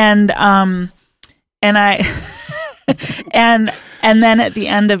 And I... and then at the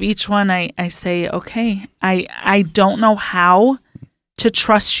end of each one, I say, okay, I don't know how to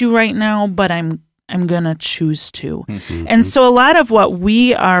trust you right now, but I'm going to choose to. Mm-hmm. And so a lot of what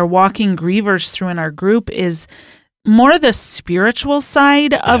we are walking grievers through in our group is more the spiritual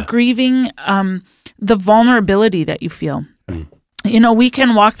side of grieving, the vulnerability that you feel. Mm. We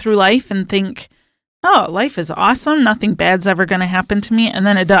can walk through life and think, oh, life is awesome. Nothing bad's ever going to happen to me. And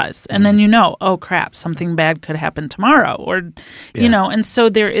then it does. And then oh, crap, something bad could happen tomorrow. Or, and so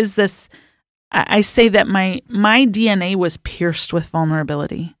there is this, I say that my DNA was pierced with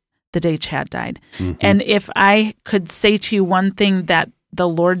vulnerability the day Chad died. Mm-hmm. And if I could say to you one thing that the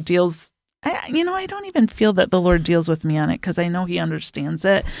Lord deals, I don't even feel that the Lord deals with me on it because I know he understands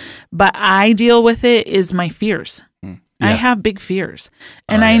it. But I deal with it is my fears. Yeah. I have big fears.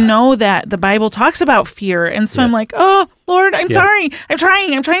 And I know that the Bible talks about fear. And so I'm like, oh, Lord, I'm sorry. I'm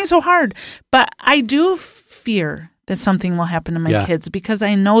trying so hard. But I do fear that something will happen to my kids because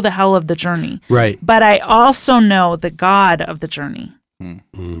I know the hell of the journey. Right. But I also know the God of the journey.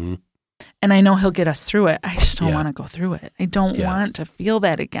 Mm-hmm. And I know he'll get us through it. I just don't want to go through it. I don't want to feel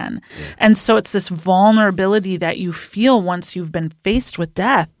that again. Yeah. And so it's this vulnerability that you feel once you've been faced with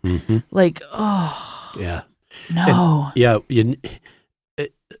death. Mm-hmm. Like, oh. Yeah. No. And,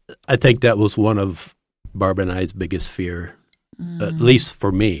 I think that was one of Barb and I's biggest fear, at least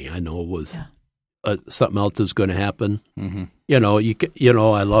for me. I know it was something else is going to happen. Mm-hmm.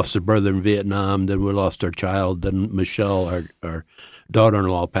 I lost a brother in Vietnam, then we lost our child, then Michelle, our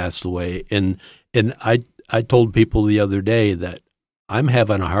daughter-in-law, passed away, and I told people the other day that I'm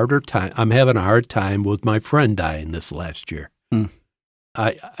having a hard time with my friend dying this last year. Mm.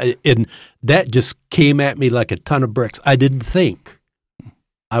 And that just came at me like a ton of bricks. I didn't think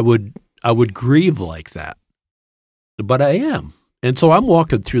I would grieve like that, but I am, and so I'm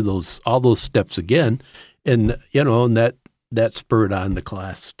walking through all those steps again, and and that spurred on the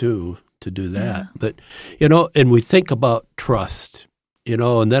class too to do that. But and we think about trust,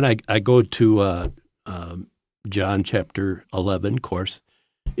 and then I go to John chapter 11, of course,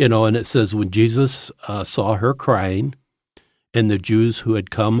 and it says when Jesus saw her crying, and the Jews who had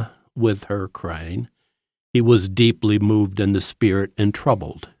come with her crying, he was deeply moved in the spirit and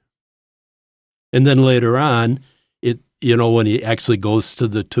troubled. And then later on, when he actually goes to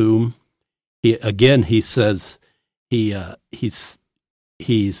the tomb, he says he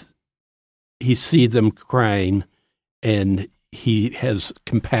sees them crying, and he has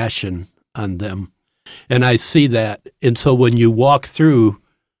compassion on them. And I see that. And so when you walk through,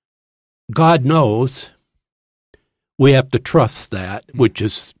 God knows. We have to trust that, which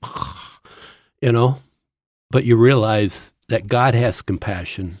is, but you realize that God has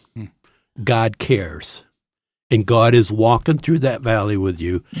compassion. God cares. And God is walking through that valley with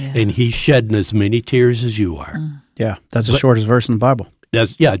you, and he's shedding as many tears as you are. Yeah, that's the shortest verse in the Bible.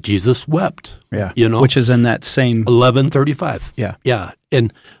 Jesus wept. Yeah, which is in that same 11:35. Yeah.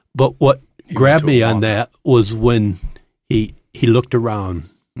 But what grabbed me on that was when he looked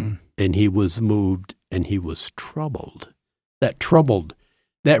around and he was moved. And he was troubled. That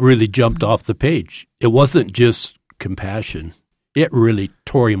really jumped off the page. It wasn't just compassion. It really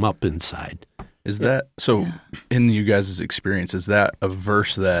tore him up inside. Is that so? In you guys' experience, is that a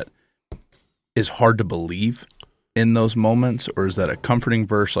verse that is hard to believe in those moments, or is that a comforting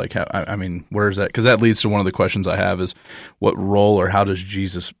verse? Like, where is that? Because that leads to one of the questions I have: is what role or how does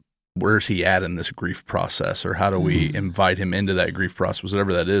Jesus? Where's he at in this grief process, or how do we invite him into that grief process,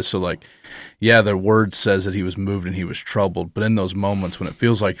 whatever that is? So the word says that he was moved and he was troubled, but in those moments when it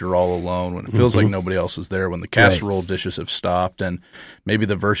feels like you're all alone, when it feels like nobody else is there, when the casserole dishes have stopped and maybe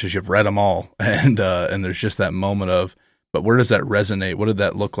the verses, you've read them all, and there's just that moment of, but where does that resonate? What did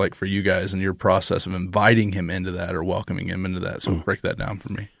that look like for you guys in your process of inviting him into that or welcoming him into that? So break that down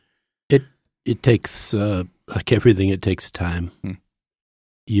for me. it takes, like everything, it takes time.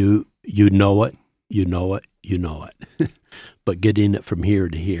 You know it, you know it, you know it. But getting it from here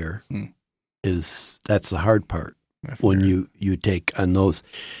to here that's the hard part when you take on those.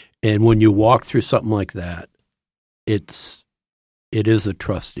 And when you walk through something like that, it is a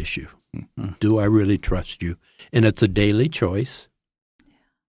trust issue. Do I really trust you? And it's a daily choice.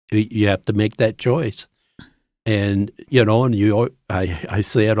 You have to make that choice. And, I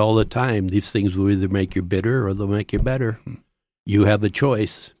say it all the time, these things will either make you bitter or they'll make you better. You have a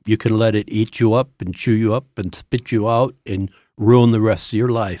choice. You can let it eat you up and chew you up and spit you out and ruin the rest of your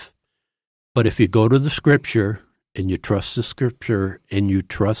life. But if you go to the Scripture and you trust the Scripture and you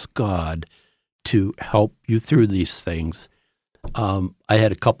trust God to help you through these things. I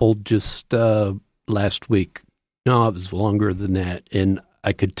had a couple just last week. No, it was longer than that. And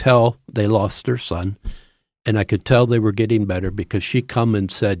I could tell they lost their son. And I could tell they were getting better because she come and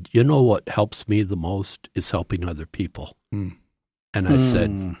said, you know what helps me the most is helping other people. And I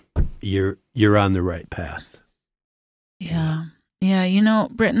said, you're on the right path. Yeah. Yeah,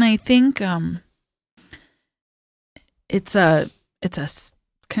 Britton, I think it's a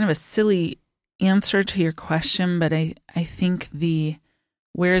kind of a silly answer to your question, but I think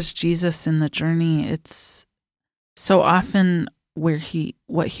where's Jesus in the journey? It's so often what he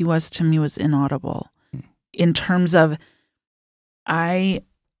was to me was inaudible. In terms of there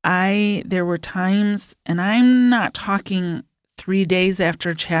were times, and I'm not talking 3 days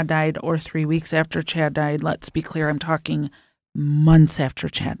after Chad died or 3 weeks after Chad died. Let's be clear, I'm talking months after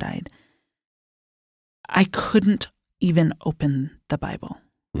Chad died. I couldn't even open the Bible.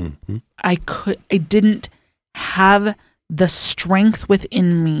 Mm-hmm. I didn't have the strength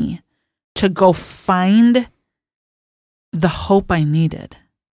within me to go find the hope I needed.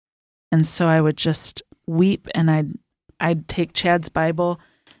 And so I would just weep, and I'd take Chad's Bible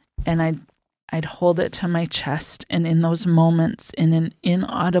and I'd hold it to my chest, and in those moments, in an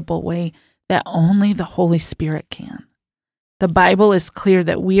inaudible way that only the Holy Spirit can. The Bible is clear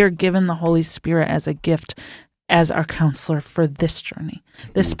that we are given the Holy Spirit as a gift, as our counselor for this journey,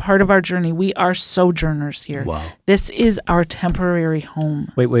 this part of our journey. We are sojourners here. Wow. This is our temporary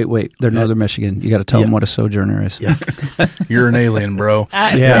home. Wait. They're Northern Michigan. You got to tell them what a sojourner is. Yeah. You're an alien, bro.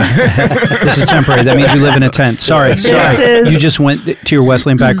 This is temporary. That means you live in a tent. Sorry. You just went to your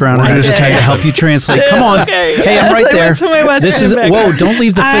Wesleyan background. I just had to help you translate. Come on. Okay. Hey, I'm right there. Whoa, don't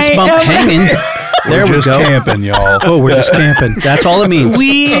leave the fist bump hanging. There we go. We're just camping, y'all. Oh, we're just camping. That's all it means.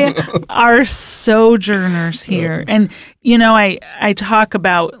 We are sojourners here. And, I talk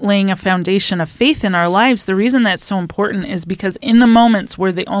about laying a foundation of faith in our lives. The reason that's so important is because in the moments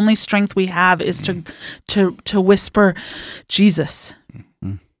where the only strength we have is to whisper, Jesus,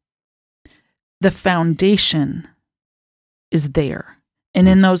 the foundation is there. And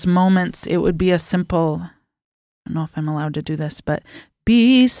in those moments, it would be a simple, I don't know if I'm allowed to do this, but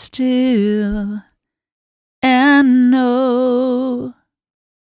be still and know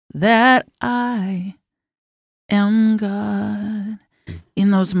that I am God.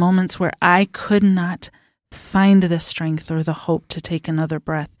 In those moments where I could not find the strength or the hope to take another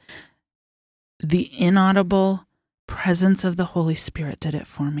breath, the inaudible presence of the Holy Spirit did it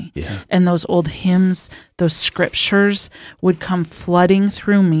for me. Yeah. And those old hymns, those scriptures would come flooding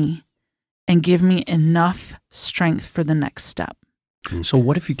through me and give me enough strength for the next step. So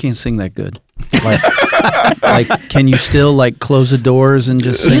what if you can't sing that good? Like can you still close the doors and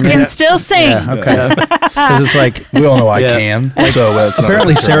just sing? You can still sing. Yeah, okay. Because it's like we all know I can. So that's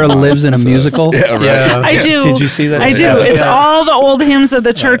apparently Sarah lives in a musical. Yeah, right. Yeah. I do. Did you see that? I do. It's all the old hymns of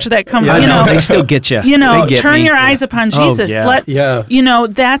the church that come. Yeah, they still get you. Turn your eyes upon Jesus. Let's.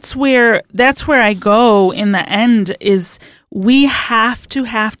 That's where I go. In the end, is we have to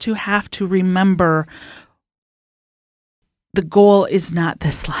remember. The goal is not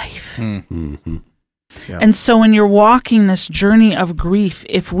this life. Mm-hmm. Yeah. And so when you're walking this journey of grief,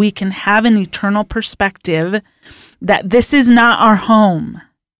 if we can have an eternal perspective that this is not our home,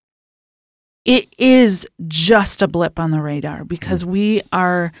 it is just a blip on the radar because we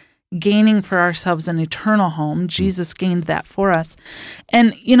are gaining for ourselves an eternal home. Jesus gained that for us.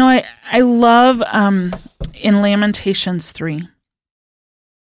 And, I love in Lamentations 3.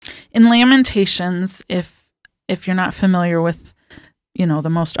 In Lamentations, if you're not familiar with, the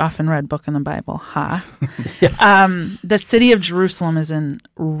most often read book in the Bible, the city of Jerusalem is in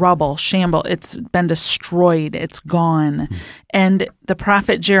rubble, shamble. It's been destroyed. It's gone. And the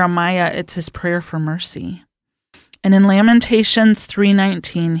prophet Jeremiah, it's his prayer for mercy. And in Lamentations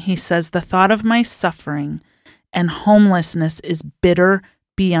 3:19, he says, "The thought of my suffering and homelessness is bitter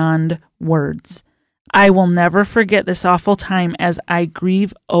beyond words. I will never forget this awful time as I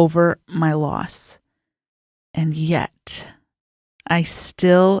grieve over my loss. And yet, I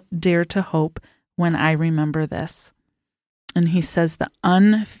still dare to hope when I remember this. And he says, the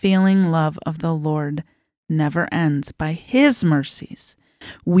unfailing love of the Lord never ends. By his mercies,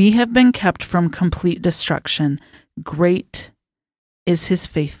 we have been kept from complete destruction. Great is his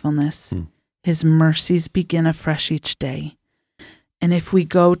faithfulness. His mercies begin afresh each day. And if we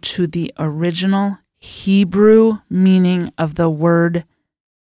go to the original Hebrew meaning of the word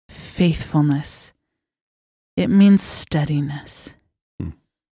faithfulness, it means steadiness.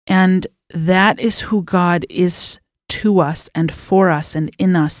 And that is who God is to us and for us and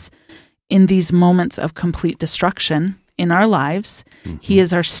in us in these moments of complete destruction in our lives. He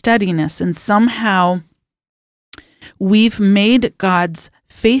is our steadiness. And somehow we've made God's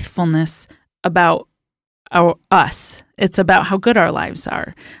faithfulness about us. It's about how good our lives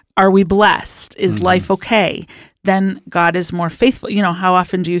are. Are we blessed? Is life okay? Then God is more faithful. You know, how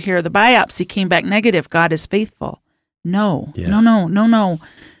often do you hear the biopsy came back negative? God is faithful. No.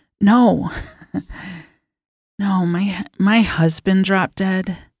 No, my husband dropped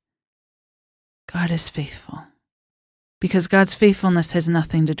dead. God is faithful. Because God's faithfulness has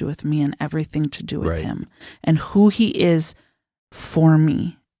nothing to do with me and everything to do with him and who he is for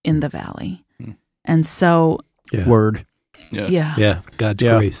me in the valley. And so... Word. Yeah. God's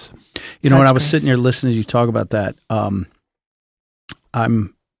grace. You know, God's when I was grace. sitting here listening to you talk about that,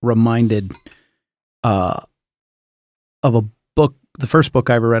 I'm reminded of a book, the first book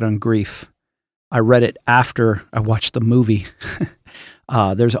I ever read on grief. I read it after I watched the movie.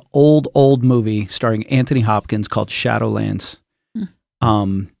 There's an old movie starring Anthony Hopkins called Shadowlands,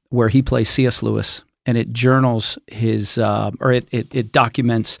 where he plays C.S. Lewis, and it journals his, it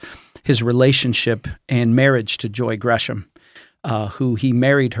documents his relationship and marriage to Joy Gresham, who he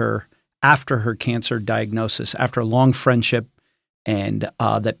married her after her cancer diagnosis, after a long friendship, and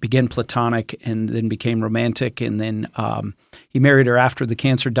that began platonic and then became romantic, and then he married her after the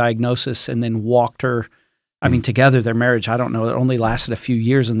cancer diagnosis, and then walked her. I mean, together their marriage, I don't know, it only lasted a few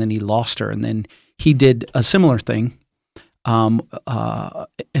years, and then he lost her, and then he did a similar thing. I'm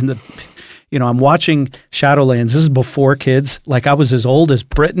watching Shadowlands. This is before kids. Like, I was as old as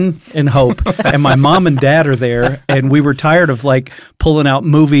Britain and Hope, and my mom and dad are there, and we were tired of like pulling out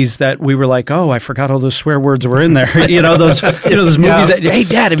movies that we were like, oh, I forgot all those swear words were in there. those movies that, hey,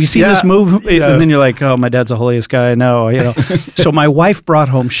 Dad, have you seen this movie? Yeah. And then you're like, oh, my dad's the holiest guy I know. So my wife brought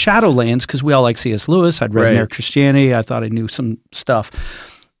home Shadowlands because we all like C.S. Lewis. I'd read Mere Christianity. I thought I knew some stuff,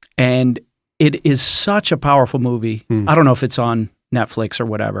 and it is such a powerful movie. I don't know if it's on Netflix or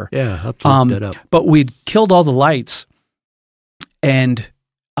whatever. Yeah, I'll have to look that up. But we'd killed all the lights, and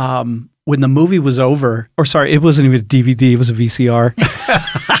when the movie was over, it wasn't even a DVD, it was a VCR.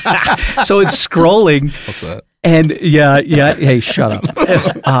 So it's scrolling. What's that? And hey, shut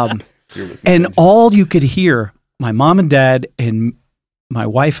up. And all you could hear, my mom and dad and my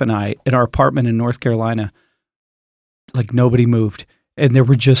wife and I in our apartment in North Carolina, like nobody moved. And there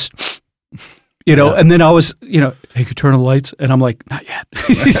were just... and then I was, hey, could you turn on the lights? And I'm like, not yet,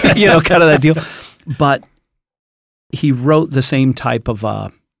 kind of that deal. But he wrote the same type of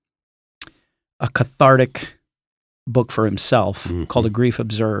a cathartic book for himself called A Grief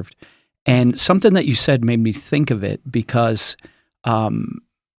Observed. And something that you said made me think of it because, in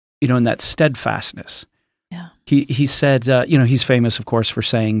that steadfastness. Yeah. He said, he's famous, of course, for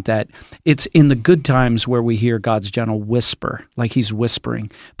saying that it's in the good times where we hear God's gentle whisper, like he's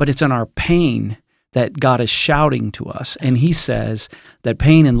whispering, but it's in our pain that God is shouting to us. And he says that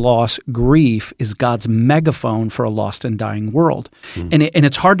pain and loss, grief, is God's megaphone for a lost and dying world. And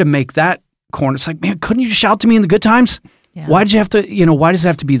it's hard to make that corner. It's like, man, couldn't you just shout to me in the good times? Yeah. Why did you have to, why does it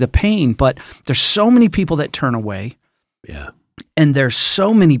have to be the pain? But there's so many people that turn away. Yeah. And there's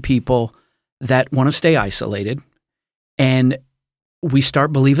so many people that want to stay isolated, and we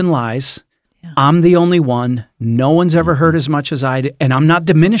start believing lies. Yeah. I'm the only one. No one's ever hurt as much as I did, and I'm not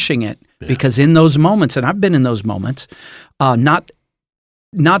diminishing it because in those moments, and I've been in those moments, not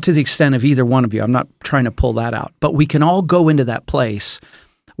to the extent of either one of you. I'm not trying to pull that out, but we can all go into that place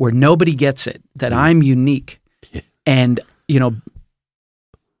where nobody gets it, that I'm unique. Yeah. And,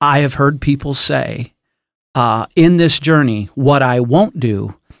 I have heard people say in this journey, what I won't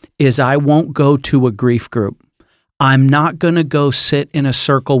do is I won't go to a grief group. I'm not going to go sit in a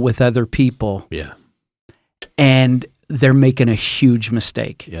circle with other people. Yeah. And they're making a huge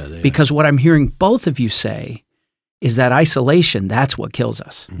mistake. Yeah, because what I'm hearing both of you say is that isolation, that's what kills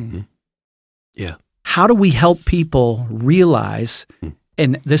us. Mm-hmm. Yeah. How do we help people realize,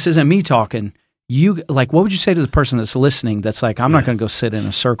 and this isn't me talking, what would you say to the person that's listening that's like, I'm not going to go sit in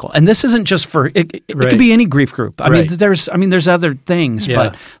a circle? And this isn't just for, it could be any grief group. I mean, there's other things,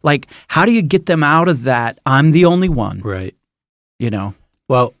 but like, how do you get them out of that? I'm the only one. Right.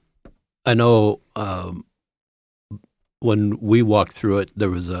 Well, I know when we walked through it, there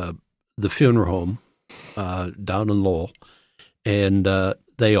was the funeral home down in Lowell, and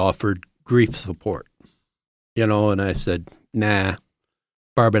they offered grief support, and I said, nah,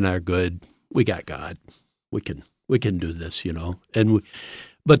 Barb and I are good. We got God. We can do this,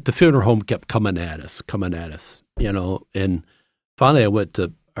 but the funeral home kept coming at us, and finally I went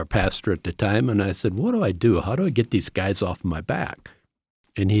to our pastor at the time and I said, what do I do? How do I get these guys off my back?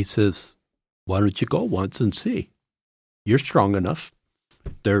 And he says, why don't you go once and see? You're strong enough.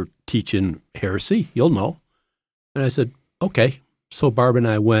 They're teaching heresy. You'll know. And I said, okay. So Barb and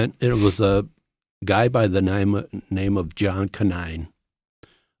I went, and it was a guy by the name of John Canine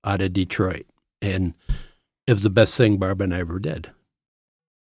out of Detroit. And it was the best thing Barb and I ever did.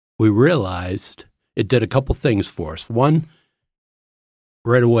 We realized it did a couple things for us. One,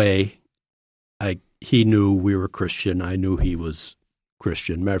 right away, he knew we were Christian. I knew he was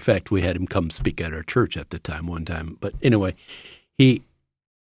Christian. Matter of fact, we had him come speak at our church at the time, one time. But anyway, we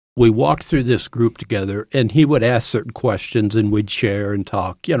walked through this group together, and he would ask certain questions, and we'd share and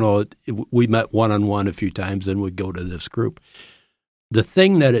talk. We met one-on-one a few times, and we'd go to this group. The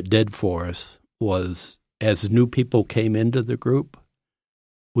thing that it did for us was, as new people came into the group,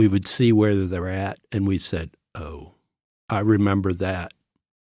 we would see where they're at, and we said, oh, I remember that.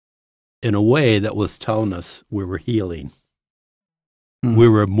 In a way that was telling us we were healing. We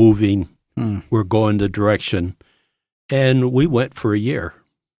were moving. We're going the direction. And we went for a year,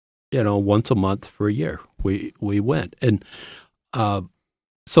 once a month for a year. We went. And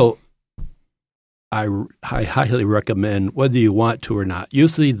so I highly recommend, whether you want to or not.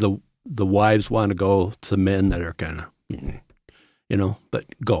 Usually the wives want to go to men that are kind of, but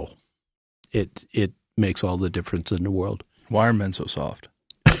go. It makes all the difference in the world. Why are men so soft?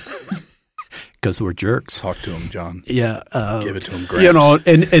 Because we're jerks. Talk to him, John. Yeah. Give it to him, Gramps.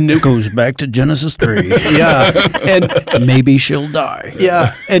 And it goes back to Genesis 3. Yeah. And maybe she'll die.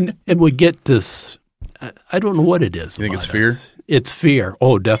 Yeah. And we get this, I don't know what it is. You think it's fear? It's fear.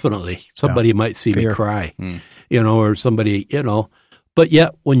 Oh, definitely. Somebody might see me cry, or somebody, But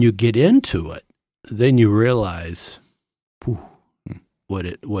yet when you get into it, then you realize what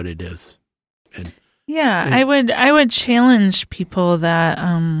it is. And I would challenge people that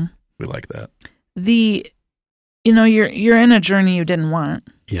we like that. You're in a journey you didn't want.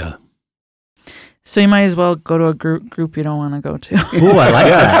 Yeah. So you might as well go to a group you don't want to go to. Ooh, I like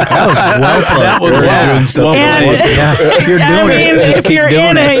that. That was well put. That was doing stuff. You're doing it. If you're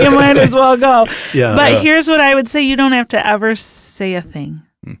in it, you might as well go. Yeah. But here's what I would say: you don't have to ever say a thing.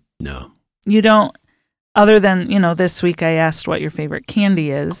 No. You don't. Other than this week I asked what your favorite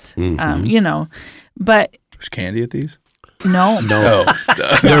candy is. But there's candy at these. No.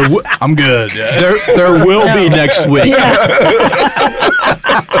 I'm good. There will be next week.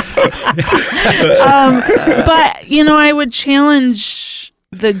 But I would challenge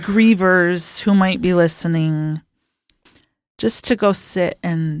the grievers who might be listening just to go sit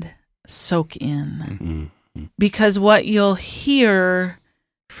and soak in, because what you'll hear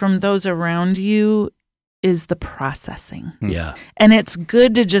from those around you is the processing. Yeah. And it's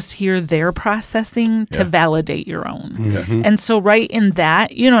good to just hear their processing to validate your own. Mm-hmm. And so right in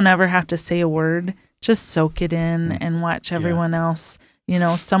that, you don't ever have to say a word. Just soak it in and watch everyone else.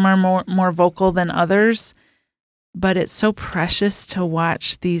 Some are more vocal than others, but it's so precious to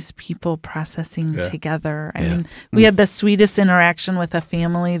watch these people processing together. I mean, we had the sweetest interaction with a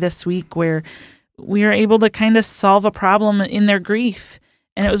family this week where we were able to kind of solve a problem in their grief.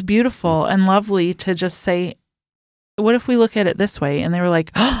 And it was beautiful and lovely to just say, what if we look at it this way? And they were like,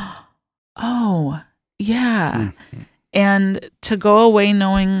 oh, yeah. And to go away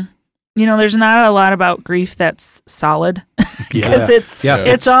knowing, there's not a lot about grief that's solid because it's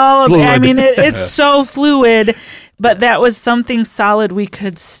all, fluid. I mean, it's so fluid, but that was something solid we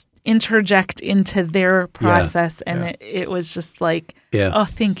could interject into their process. And it was just like, oh,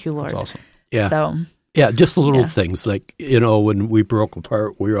 thank you, Lord. That's awesome. Yeah. So. Yeah, just little things like, when we broke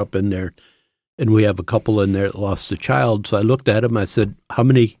apart, we were up in there and we have a couple in there that lost a child. So I looked at them, I said, how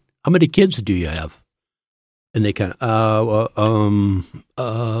many kids do you have? And they kind of,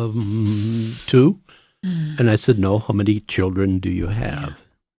 2. And I said, no, how many children do you have?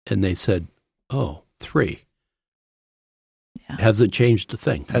 And they said, 3. Yeah. Hasn't changed a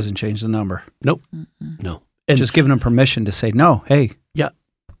thing. Hasn't changed the number. Nope. No. And just giving them permission to say, no, hey. Yeah.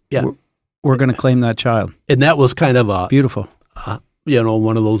 We're going to claim that child. And that was kind of beautiful.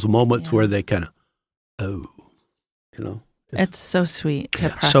 One of those moments where they kind of, Oh, you know. It's so sweet to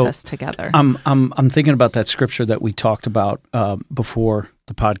process together. I'm thinking about that scripture that we talked about before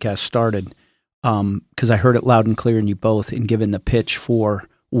the podcast started, because I heard it loud and clear in you both in giving the pitch for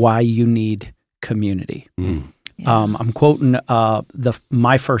why you need community. Mm. Yeah. I'm quoting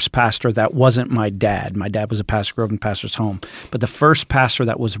my first pastor that wasn't my dad. My dad was a pastor, grew up in pastor's home. But the first pastor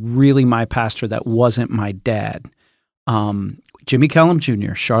that was really my pastor that wasn't my dad, Jimmy Kellum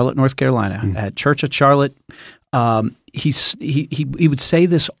Jr., Charlotte, North Carolina, at Church at Charlotte. He would say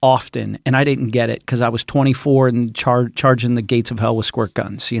this often, and I didn't get it because I was 24 and charging the gates of hell with squirt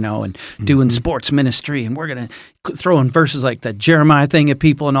guns, and doing sports ministry, and we're going to throw in verses like that Jeremiah thing at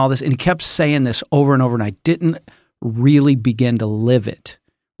people and all this. And he kept saying this over and over, and I didn't really begin to live it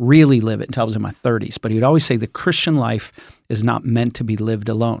until I was in my 30s. But he would always say the Christian life is not meant to be lived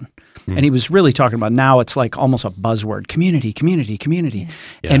alone. And he was really talking about, now it's like almost a buzzword, community.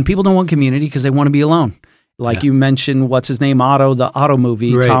 Yeah. And people don't want community because they want to be alone. Like you mentioned, what's his name? Otto, the Otto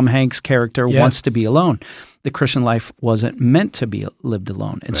movie, right. Tom Hanks' character wants to be alone. The Christian life wasn't meant to be lived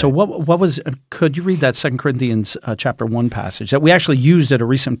alone. And so what was, could you read that 2 Corinthians chapter 1 passage that we actually used at a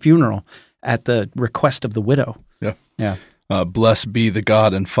recent funeral at the request of the widow? Yeah. Blessed be the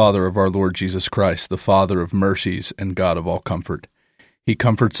God and Father of our Lord Jesus Christ, the Father of mercies and God of all comfort. He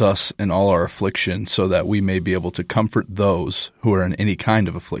comforts us in all our affliction so that we may be able to comfort those who are in any kind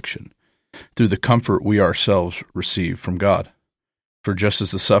of affliction, through the comfort we ourselves receive from God. For just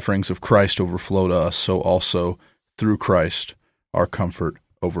as the sufferings of Christ overflow to us, so also through Christ our comfort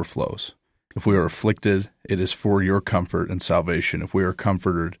overflows. If we are afflicted, it is for your comfort and salvation. If we are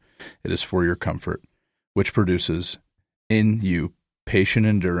comforted, it is for your comfort, which produces in you patient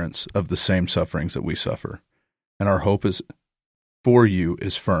endurance of the same sufferings that we suffer. And our hope is for you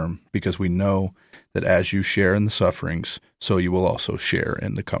is firm, because we know that as you share in the sufferings, so you will also share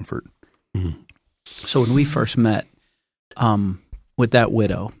in the comfort. Mm-hmm. So when we first met with that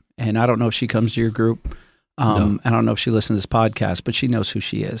widow, and I don't know if she comes to your group, no. I don't know if she listens to this podcast, but she knows who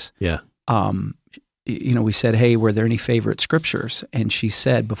she is. Yeah. We said, hey, were there any favorite scriptures? And she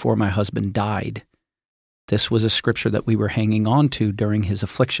said, before my husband died, this was a scripture that we were hanging on to during his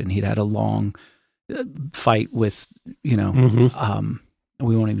affliction. He'd had a long fight with, we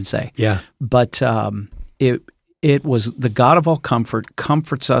won't even say. Yeah. But it was the God of all comfort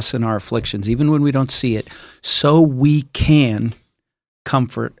comforts us in our afflictions, even when we don't see it, so we can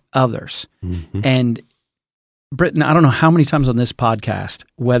comfort others. Mm-hmm. And Britton, I don't know how many times on this podcast,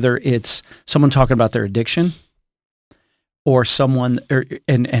 whether it's someone talking about their addiction or someone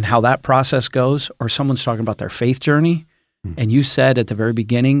and how that process goes, or someone's talking about their faith journey. Mm-hmm. And you said at the very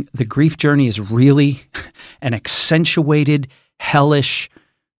beginning, the grief journey is really an accentuated, hellish,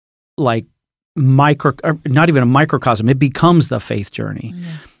 like not even a microcosm. It becomes the faith journey.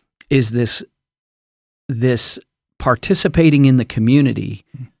 Yeah. Is this participating in the community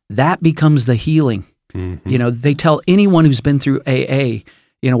that becomes the healing? Mm-hmm. They tell anyone who's been through AA,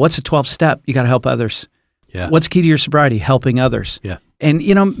 what's a 12th step? You got to help others. Yeah. What's key to your sobriety? Helping others. Yeah. And,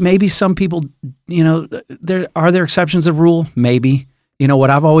 maybe some people, there are exceptions to the rule? Maybe. What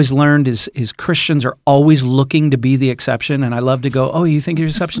I've always learned is Christians are always looking to be the exception. And I love to go, oh, you think you're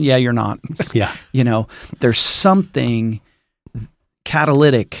the exception? Yeah, you're not. Yeah. There's something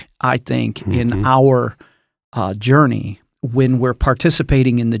catalytic, I think, in our journey when we're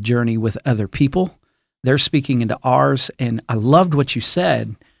participating in the journey with other people. They're speaking into ours. And I loved what you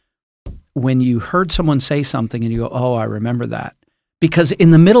said when you heard someone say something and you go, oh, I remember that. Because in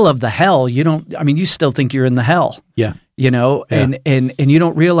the middle of the hell, you still think you're in the hell. Yeah. And you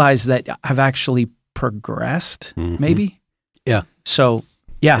don't realize that I've actually progressed, maybe. Yeah. So,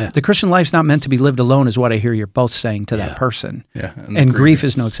 the Christian life's not meant to be lived alone is what I hear you're both saying to that person. Yeah. And grief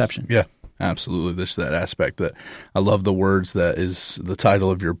is no exception. Yeah. Absolutely. There's that aspect that I love the words that is the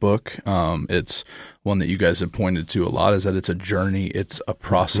title of your book. It's one that you guys have pointed to a lot, is that it's a journey. It's a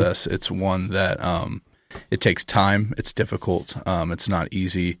process. It's one that it takes time. It's difficult. It's not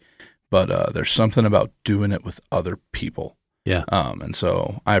easy, but there's something about doing it with other people. Yeah. And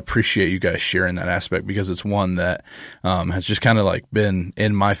so I appreciate you guys sharing that aspect, because it's one that has just kind of like been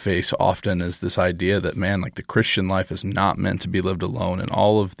in my face often, is this idea that, man, like the Christian life is not meant to be lived alone, and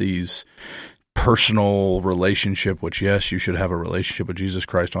all of these personal relationship, which, yes, you should have a relationship with Jesus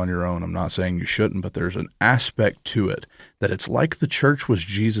Christ on your own. I'm not saying you shouldn't, but there's an aspect to it that it's like the church was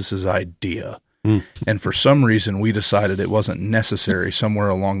Jesus's idea. And for some reason, we decided it wasn't necessary somewhere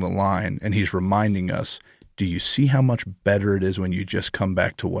along the line, and he's reminding us, do you see how much better it is when you just come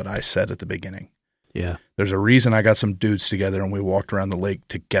back to what I said at the beginning? Yeah. There's a reason I got some dudes together and we walked around the lake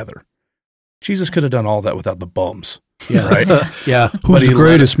together. Jesus could have done all that without the bums. Yeah. Right? Yeah. Who's the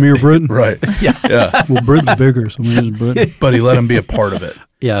greatest, me or Britain? Right. Yeah. Well, Britain's bigger, so me is Britain. But he let him be a part of it.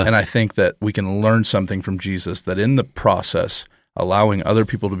 Yeah. And I think that we can learn something from Jesus, that in the process, allowing other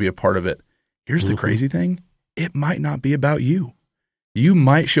people to be a part of it, here's the crazy thing, it might not be about you. You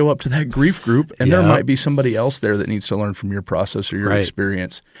might show up to that grief group, and there might be somebody else there that needs to learn from your process or your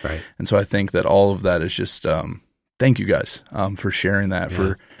experience. Right. And so I think that all of that is just thank you guys for sharing that,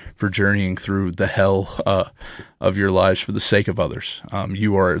 for journeying through the hell of your lives for the sake of others.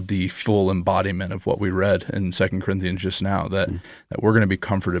 You are the full embodiment of what we read in 2 Corinthians just now, that we're going to be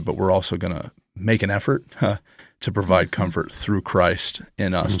comforted, but we're also going to make an effort to provide comfort through Christ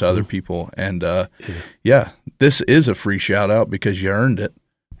in us to other people. And this is a free shout out because you earned it.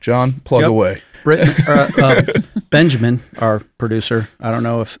 John, plug away. Benjamin, our producer, I don't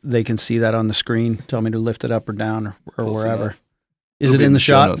know if they can see that on the screen. Tell me to lift it up or down or wherever. Enough. Is it in the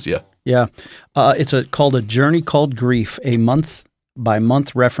shot? Notes, yeah. Yeah. It's called A Journey Called Grief, a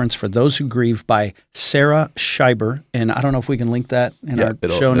month-by-month reference for those who grieve by Sarah Schieber. And I don't know if we can link that in our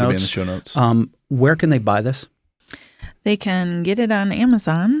show notes. It'll be in the show notes. Where can they buy this? They can get it on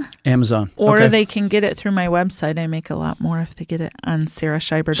Amazon. Or they can get it through my website. I make a lot more if they get it on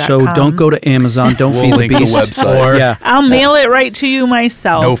sarahschieber.com. So don't go to Amazon. Don't feed the beast. The website. I'll mail it right to you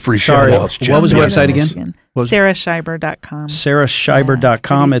myself. No free shout-outs. What was the website again? sarahschieber.com.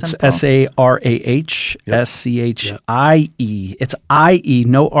 sarahschieber.com. It's SARAHSCHIE. It's IE,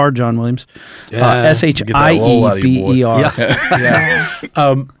 no R, John Williams. SHIEBER.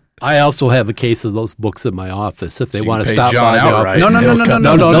 Yeah. I also have a case of those books in my office. If they want to stop John by, outright.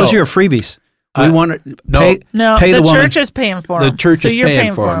 No. Those are your freebies. We want to pay the the church is paying for them. The church is you're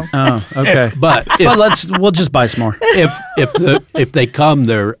paying for them. Oh, okay. But we'll just buy some more. If they come,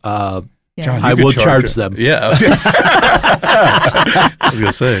 they're John, I will charge them. Yeah, I was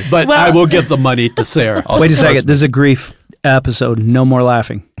gonna say. But I will give the money to Sarah. Wait a second. This is a grief episode. No more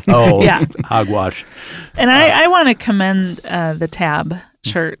laughing. Oh, hogwash. And I want to commend the Tab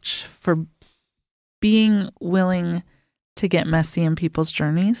Church for being willing to get messy in people's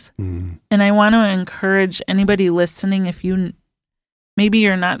journeys. And I want to encourage anybody listening, if maybe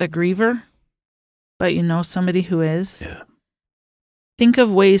you're not the griever, but you know somebody who is, think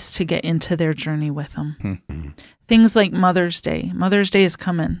of ways to get into their journey with them. Things like Mother's Day. Mother's Day is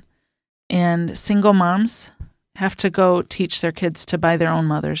coming, and single moms have to go teach their kids to buy their own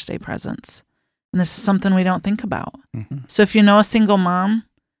Mother's Day presents. And this is something we don't think about. So if you know a single mom,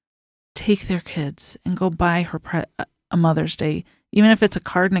 take their kids and go buy her a Mother's Day, even if it's a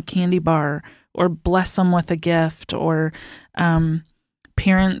card and a candy bar, or bless them with a gift, or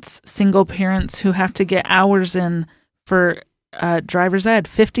single parents who have to get hours in for driver's ed,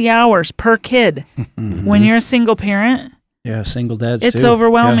 50 hours per kid. When you're a single parent, single dads it's too.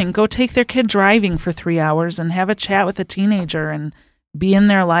 overwhelming. Go take their kid driving for 3 hours and have a chat with a teenager and be in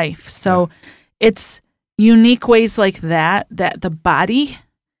their life. So it's unique ways like that the body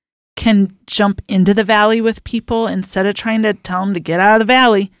can jump into the valley with people instead of trying to tell them to get out of the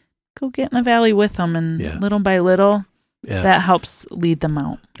valley. Go get in the valley with them, and little by little, that helps lead them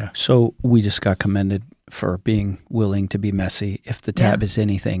out. So we just got commended for being willing to be messy. If the Tab is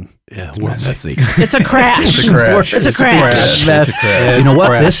anything, we're messy. It's a crash. It's a crash. It's a crash. You know what?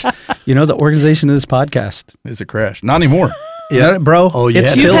 The organization of this podcast is a crash. Not anymore. Yeah, bro. Oh, yeah.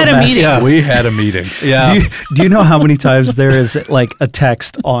 It's You've still had a meeting. Yeah. We had a meeting. Yeah. Do you know how many times there is like a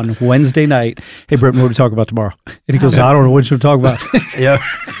text on Wednesday night? Hey, Britt, what are we talking about tomorrow? And he goes, I don't know what you're talking about.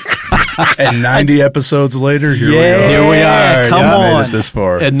 And 90 episodes later, here we are. Come on. Made it this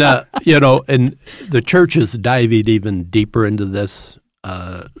far. And and the church is diving even deeper into this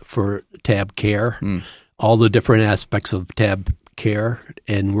for Tab Care, all the different aspects of Tab Care,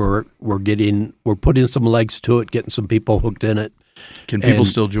 and we're putting some legs to it, getting some people hooked in it. Can people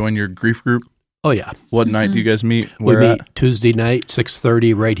still join your grief group? Oh yeah. What night do you guys meet? We meet Tuesday night,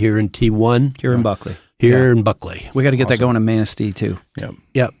 6:30, right here in T1. Here in Buckley. In Buckley. We got to get that going in Manistee too.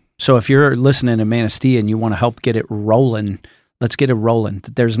 Yep. So if you're listening in Manistee and you want to help get it rolling, let's get it rolling.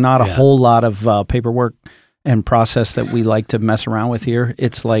 There's not a whole lot of paperwork and process that we like to mess around with here.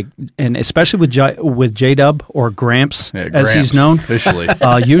 It's like, and especially with J-Dub or Gramps, as he's known. Officially.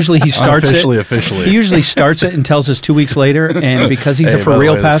 Usually he starts Officially. He usually starts it and tells us 2 weeks later. And because he's a for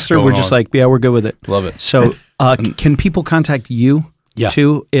real pastor, we're just like, we're good with it. Love it. So can people contact you?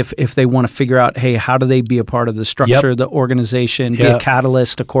 Too, if they want to figure out, hey, how do they be a part of the structure of the organization, be a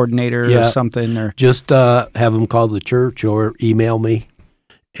catalyst, a coordinator or something? Or just have them call the church or email me,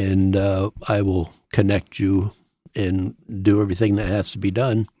 and I will connect you and do everything that has to be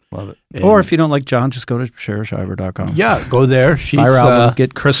done. Love it. And or if you don't like John, just go to sarahschieber.com. Yeah, go there. She's album,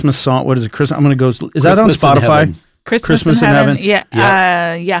 get Christmas song. What is it? I'm going to go. Is that on Spotify? Christmas in Heaven.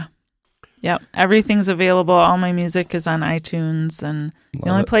 Yeah. Yep. Everything's available. All my music is on iTunes, and the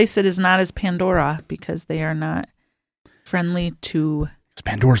only place it is not is Pandora, because they are not friendly to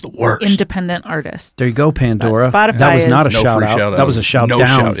Pandora's the worst. independent artists. There you go, Pandora. Spotify that was not a is- No shout free out. shout out. That was a shout no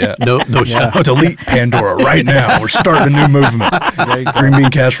down. Shout, yeah. No shout. Delete Pandora right now. We're starting a new movement. Green bean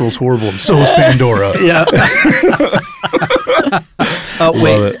casserole's horrible, and so is Pandora. Yeah.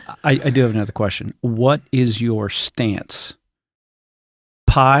 Wait, I do have another question. What is your stance?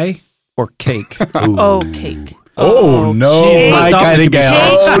 Pie or cake? Oh, cake. Oh, no. Cake. My kind of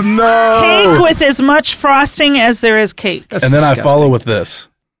gal. Oh, no. Cake with as much frosting as there is cake. That's And then I disgusting. follow with this.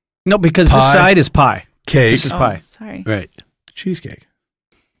 No, because this Pie. side is pie. Cake. This is pie. Sorry. Right. Cheesecake.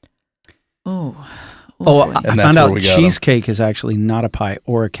 Oh. Oh, boy. I that's found where out we got 'em. cheesecake is actually not a pie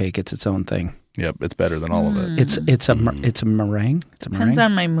or a cake. It's its own thing. Yep, it's better than all of it. It's a meringue. It's a meringue. Depends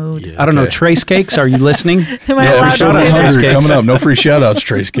on my mood. Yeah. I don't know. Okay. Trace cakes. Are you listening? Am I Yeah, allowed episode shout out to say Trace 100 cakes. coming up. No free shout outs,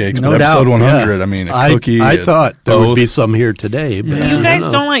 Trace Cakes. No but doubt. episode 100, I mean, a cookie. I thought there would both. be some here today. But Yeah. I You guys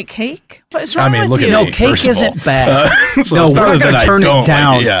know. don't like cake? What's wrong I mean, with look you? at No, me. cake first of isn't all. bad. So No, it's not we're that going to I turn don't it like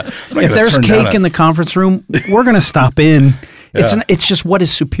down. Yeah. I'm not If gonna there's turn down cake a- in the conference room, we're going to stop in. Yeah. It's just what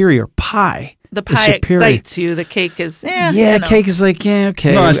is superior? Pie. The is pie superior. excites you. The cake is, Yeah, cake is like,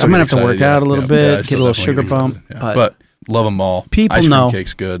 okay. No, I I'm still going to get have to work excited, out a yeah. little Yeah, bit, I get still a little definitely sugar get bump. excited, yeah. But love them all. People Ice cream know.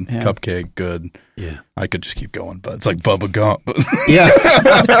 cake's good. Yeah. Cupcake, good. Yeah. I could just keep going, but it's like Bubba Gump. Yeah.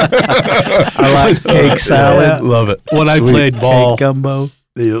 I like cake salad, Love it. When I Sweet. played ball, cake gumbo.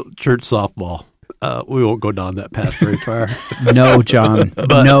 the church softball, we won't go down that path very far. No, John.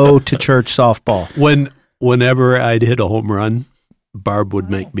 No to church softball. Whenever I'd hit a home run, Barb would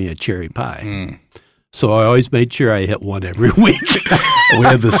make me a cherry pie. Mm. So I always made sure I hit one every week. We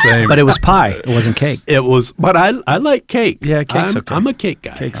had the same. But it was pie. It wasn't cake. It was, but I like cake. Yeah, cake's okay. I'm a cake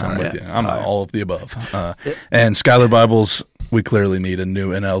guy. Cake's I'm all with right. you. I'm all of the above. And Skylar Bibles, we clearly need a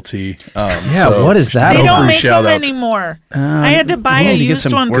new NLT. Yeah, so what is that? They no don't free make them shout-outs. anymore. I had to buy we a need to get used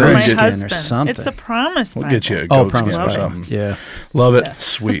some one for We're my gonna get you in or husband. something. It's a promise We'll Bible. get you a Oh, goat promise skin or Bible. something. Yeah. Love it. Yeah.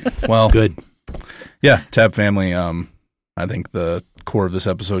 Sweet. Well, Good. yeah, Tab family. I think the core of this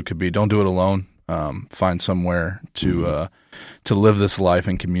episode could be: don't do it alone. Find somewhere to live this life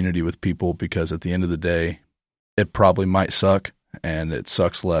in community with people, because at the end of the day, it probably might suck, and it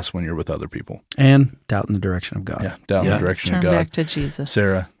sucks less when you're with other people. And doubt in the direction of God. Yeah, down Yeah. the direction Turn of God. back to Jesus.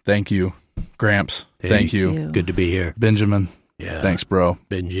 Sarah, thank you. Gramps, thank Thank you. Good to be here. Benjamin, Yeah. thanks, bro.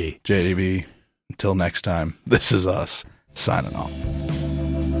 Benji. JDV, until next time, this is us signing off.